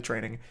don't have the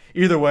training.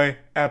 Either way,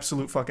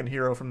 absolute fucking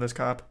hero from this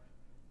cop.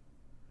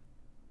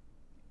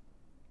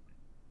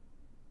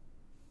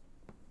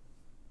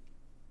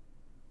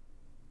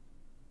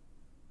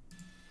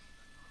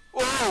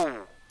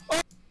 Whoa!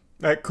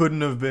 That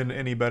couldn't have been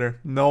any better.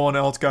 No one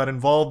else got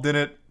involved in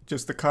it.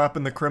 Just the cop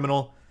and the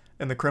criminal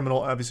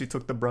obviously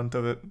took the brunt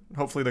of it.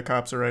 Hopefully the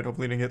cops are right.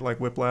 Hopefully he didn't get like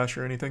whiplash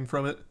or anything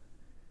from it.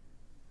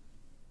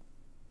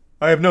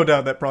 I have no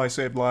doubt that probably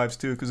saved lives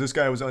too, because this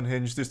guy was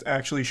unhinged, just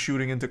actually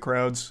shooting into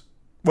crowds.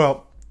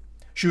 Well,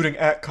 shooting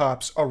at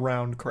cops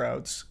around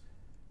crowds.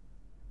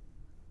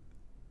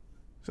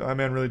 So that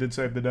man really did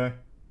save the day.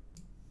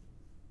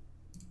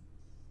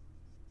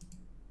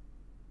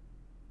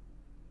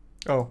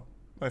 Oh,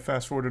 I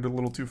fast forwarded a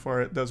little too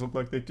far. It does look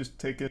like they just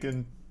take it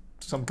in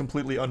some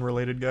completely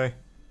unrelated guy.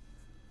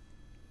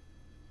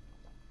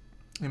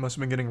 He must have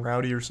been getting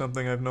rowdy or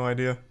something. I have no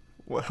idea.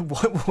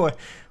 What?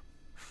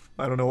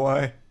 I don't know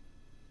why.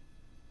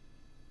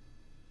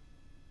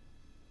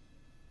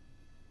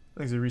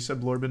 Thanks,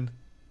 Resub Lorbin.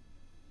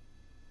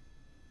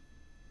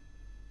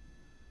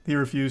 He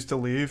refused to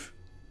leave.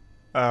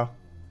 Oh.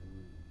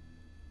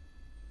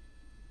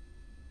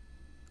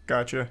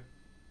 Gotcha.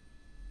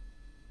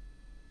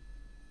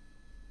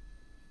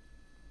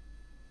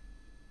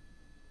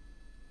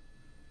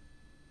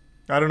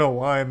 I don't know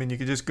why. I mean, you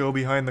could just go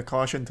behind the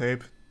caution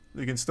tape.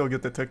 You can still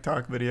get the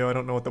TikTok video. I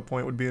don't know what the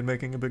point would be in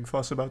making a big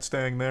fuss about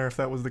staying there if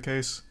that was the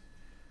case.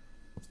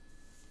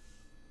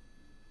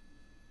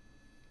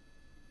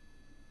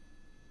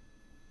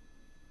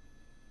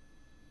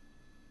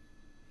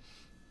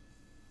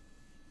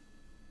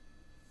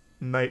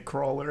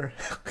 Nightcrawler.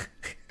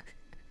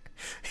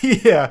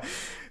 Yeah,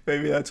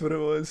 maybe that's what it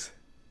was.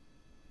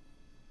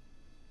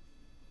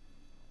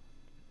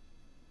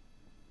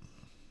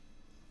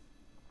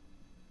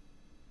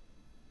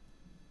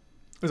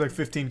 There's like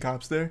 15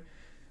 cops there.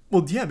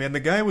 Well, yeah, man,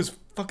 the guy was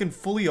fucking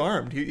fully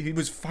armed. He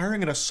was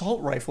firing an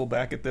assault rifle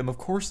back at them. Of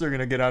course they're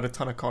gonna get out a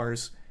ton of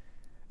cars.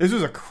 This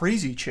was a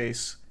crazy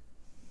chase.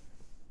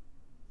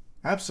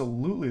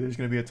 Absolutely there's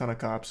gonna be a ton of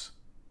cops.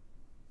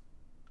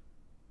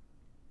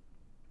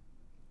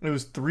 It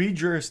was 3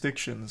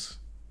 jurisdictions.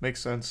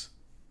 Makes sense.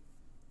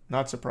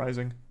 Not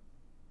surprising.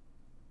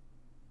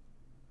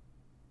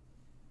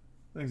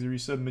 Thanks,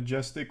 Resub,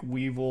 Majestic,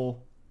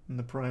 Weevil, and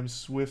the Prime,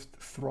 Swift,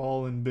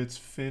 Thrall, and Bits,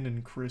 Finn,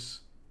 and Chris.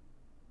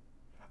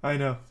 I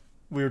know.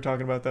 We were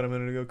talking about that a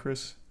minute ago,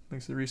 Chris.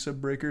 Thanks to Resub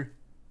Breaker.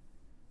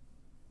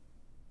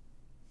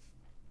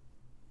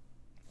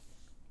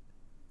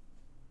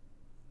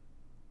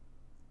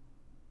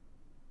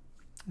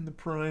 And the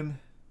Prime.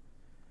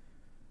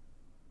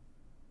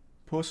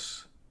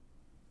 Puss.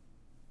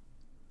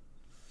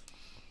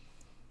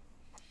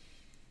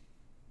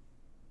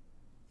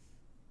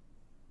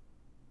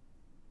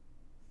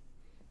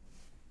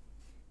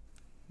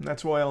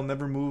 That's why I'll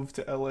never move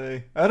to LA.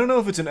 I don't know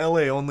if it's an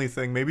LA only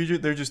thing. Maybe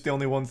they're just the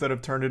only ones that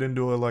have turned it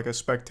into a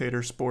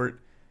spectator sport.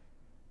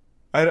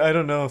 I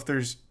don't know if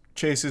there's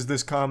chases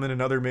this common in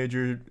other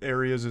major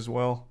areas as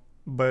well.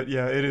 But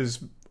yeah, it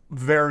is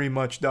very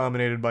much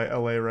dominated by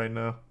LA right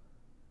now.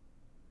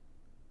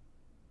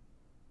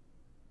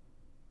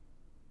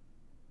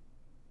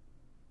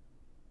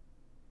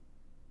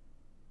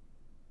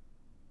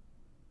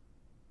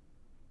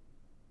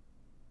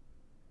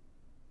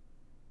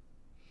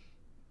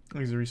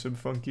 Thanks, Resub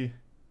Funky.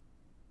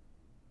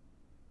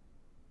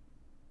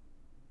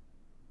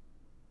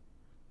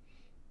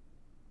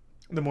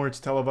 The more it's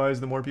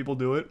televised, the more people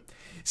do it.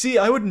 See,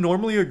 I would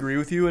normally agree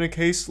with you in a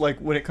case like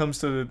when it comes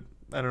to,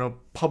 I don't know,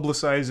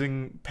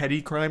 publicizing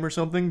petty crime or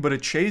something, but a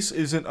chase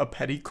isn't a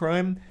petty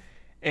crime,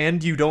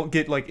 and you don't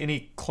get like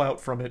any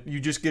clout from it. You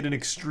just get an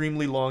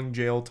extremely long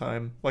jail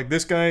time. Like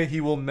this guy,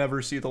 he will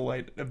never see the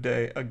light of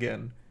day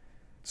again.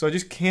 So I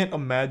just can't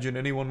imagine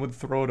anyone would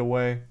throw it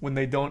away when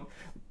they don't.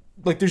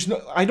 Like there's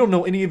no, I don't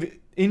know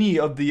any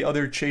of the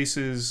other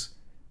chases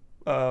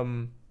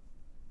criminal.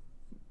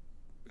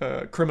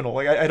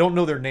 Like I don't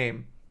know their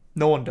name.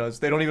 No one does.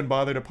 They don't even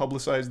bother to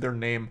publicize their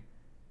name.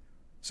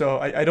 So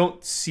I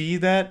don't see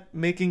that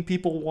making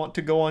people want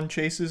to go on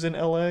chases in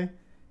LA,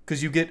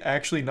 because you get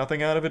actually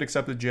nothing out of it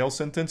except a jail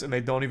sentence, and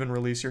they don't even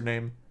release your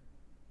name.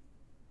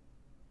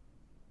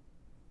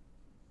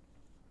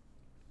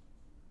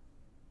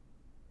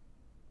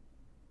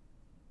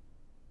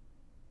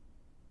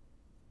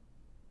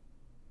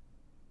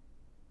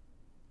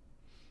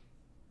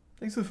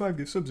 Thanks for the 5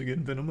 gift subs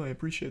again, Venom. I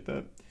appreciate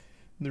that.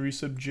 And the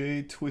resub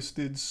J,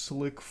 Twisted,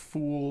 Slick,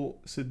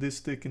 Fool,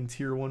 Sadistic, and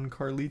Tier 1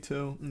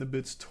 Carlito. And the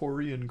bits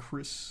Tori and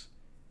Chris.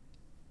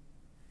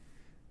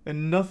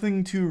 And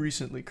nothing too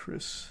recently,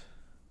 Chris.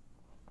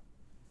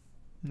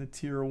 And the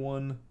Tier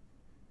 1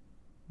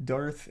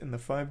 Darth, and the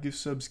 5 gift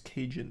subs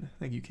Cajun.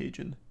 Thank you,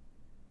 Cajun.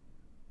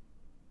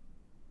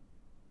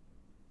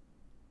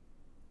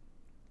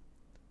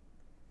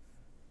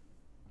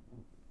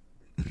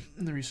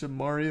 And the resub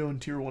Mario and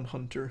Tier 1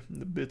 Hunter.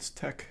 And the bits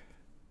Tech.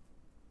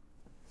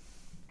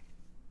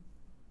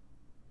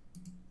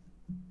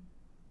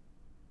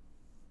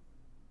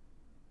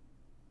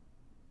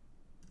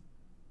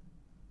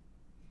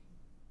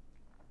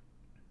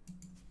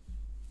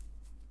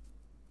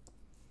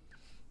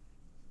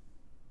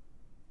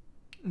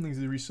 And thanks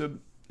to the resub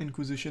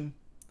Inquisition.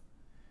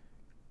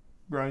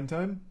 Grind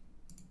time.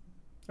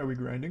 Are we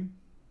grinding?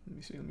 Let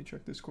me see. Let me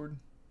check Discord.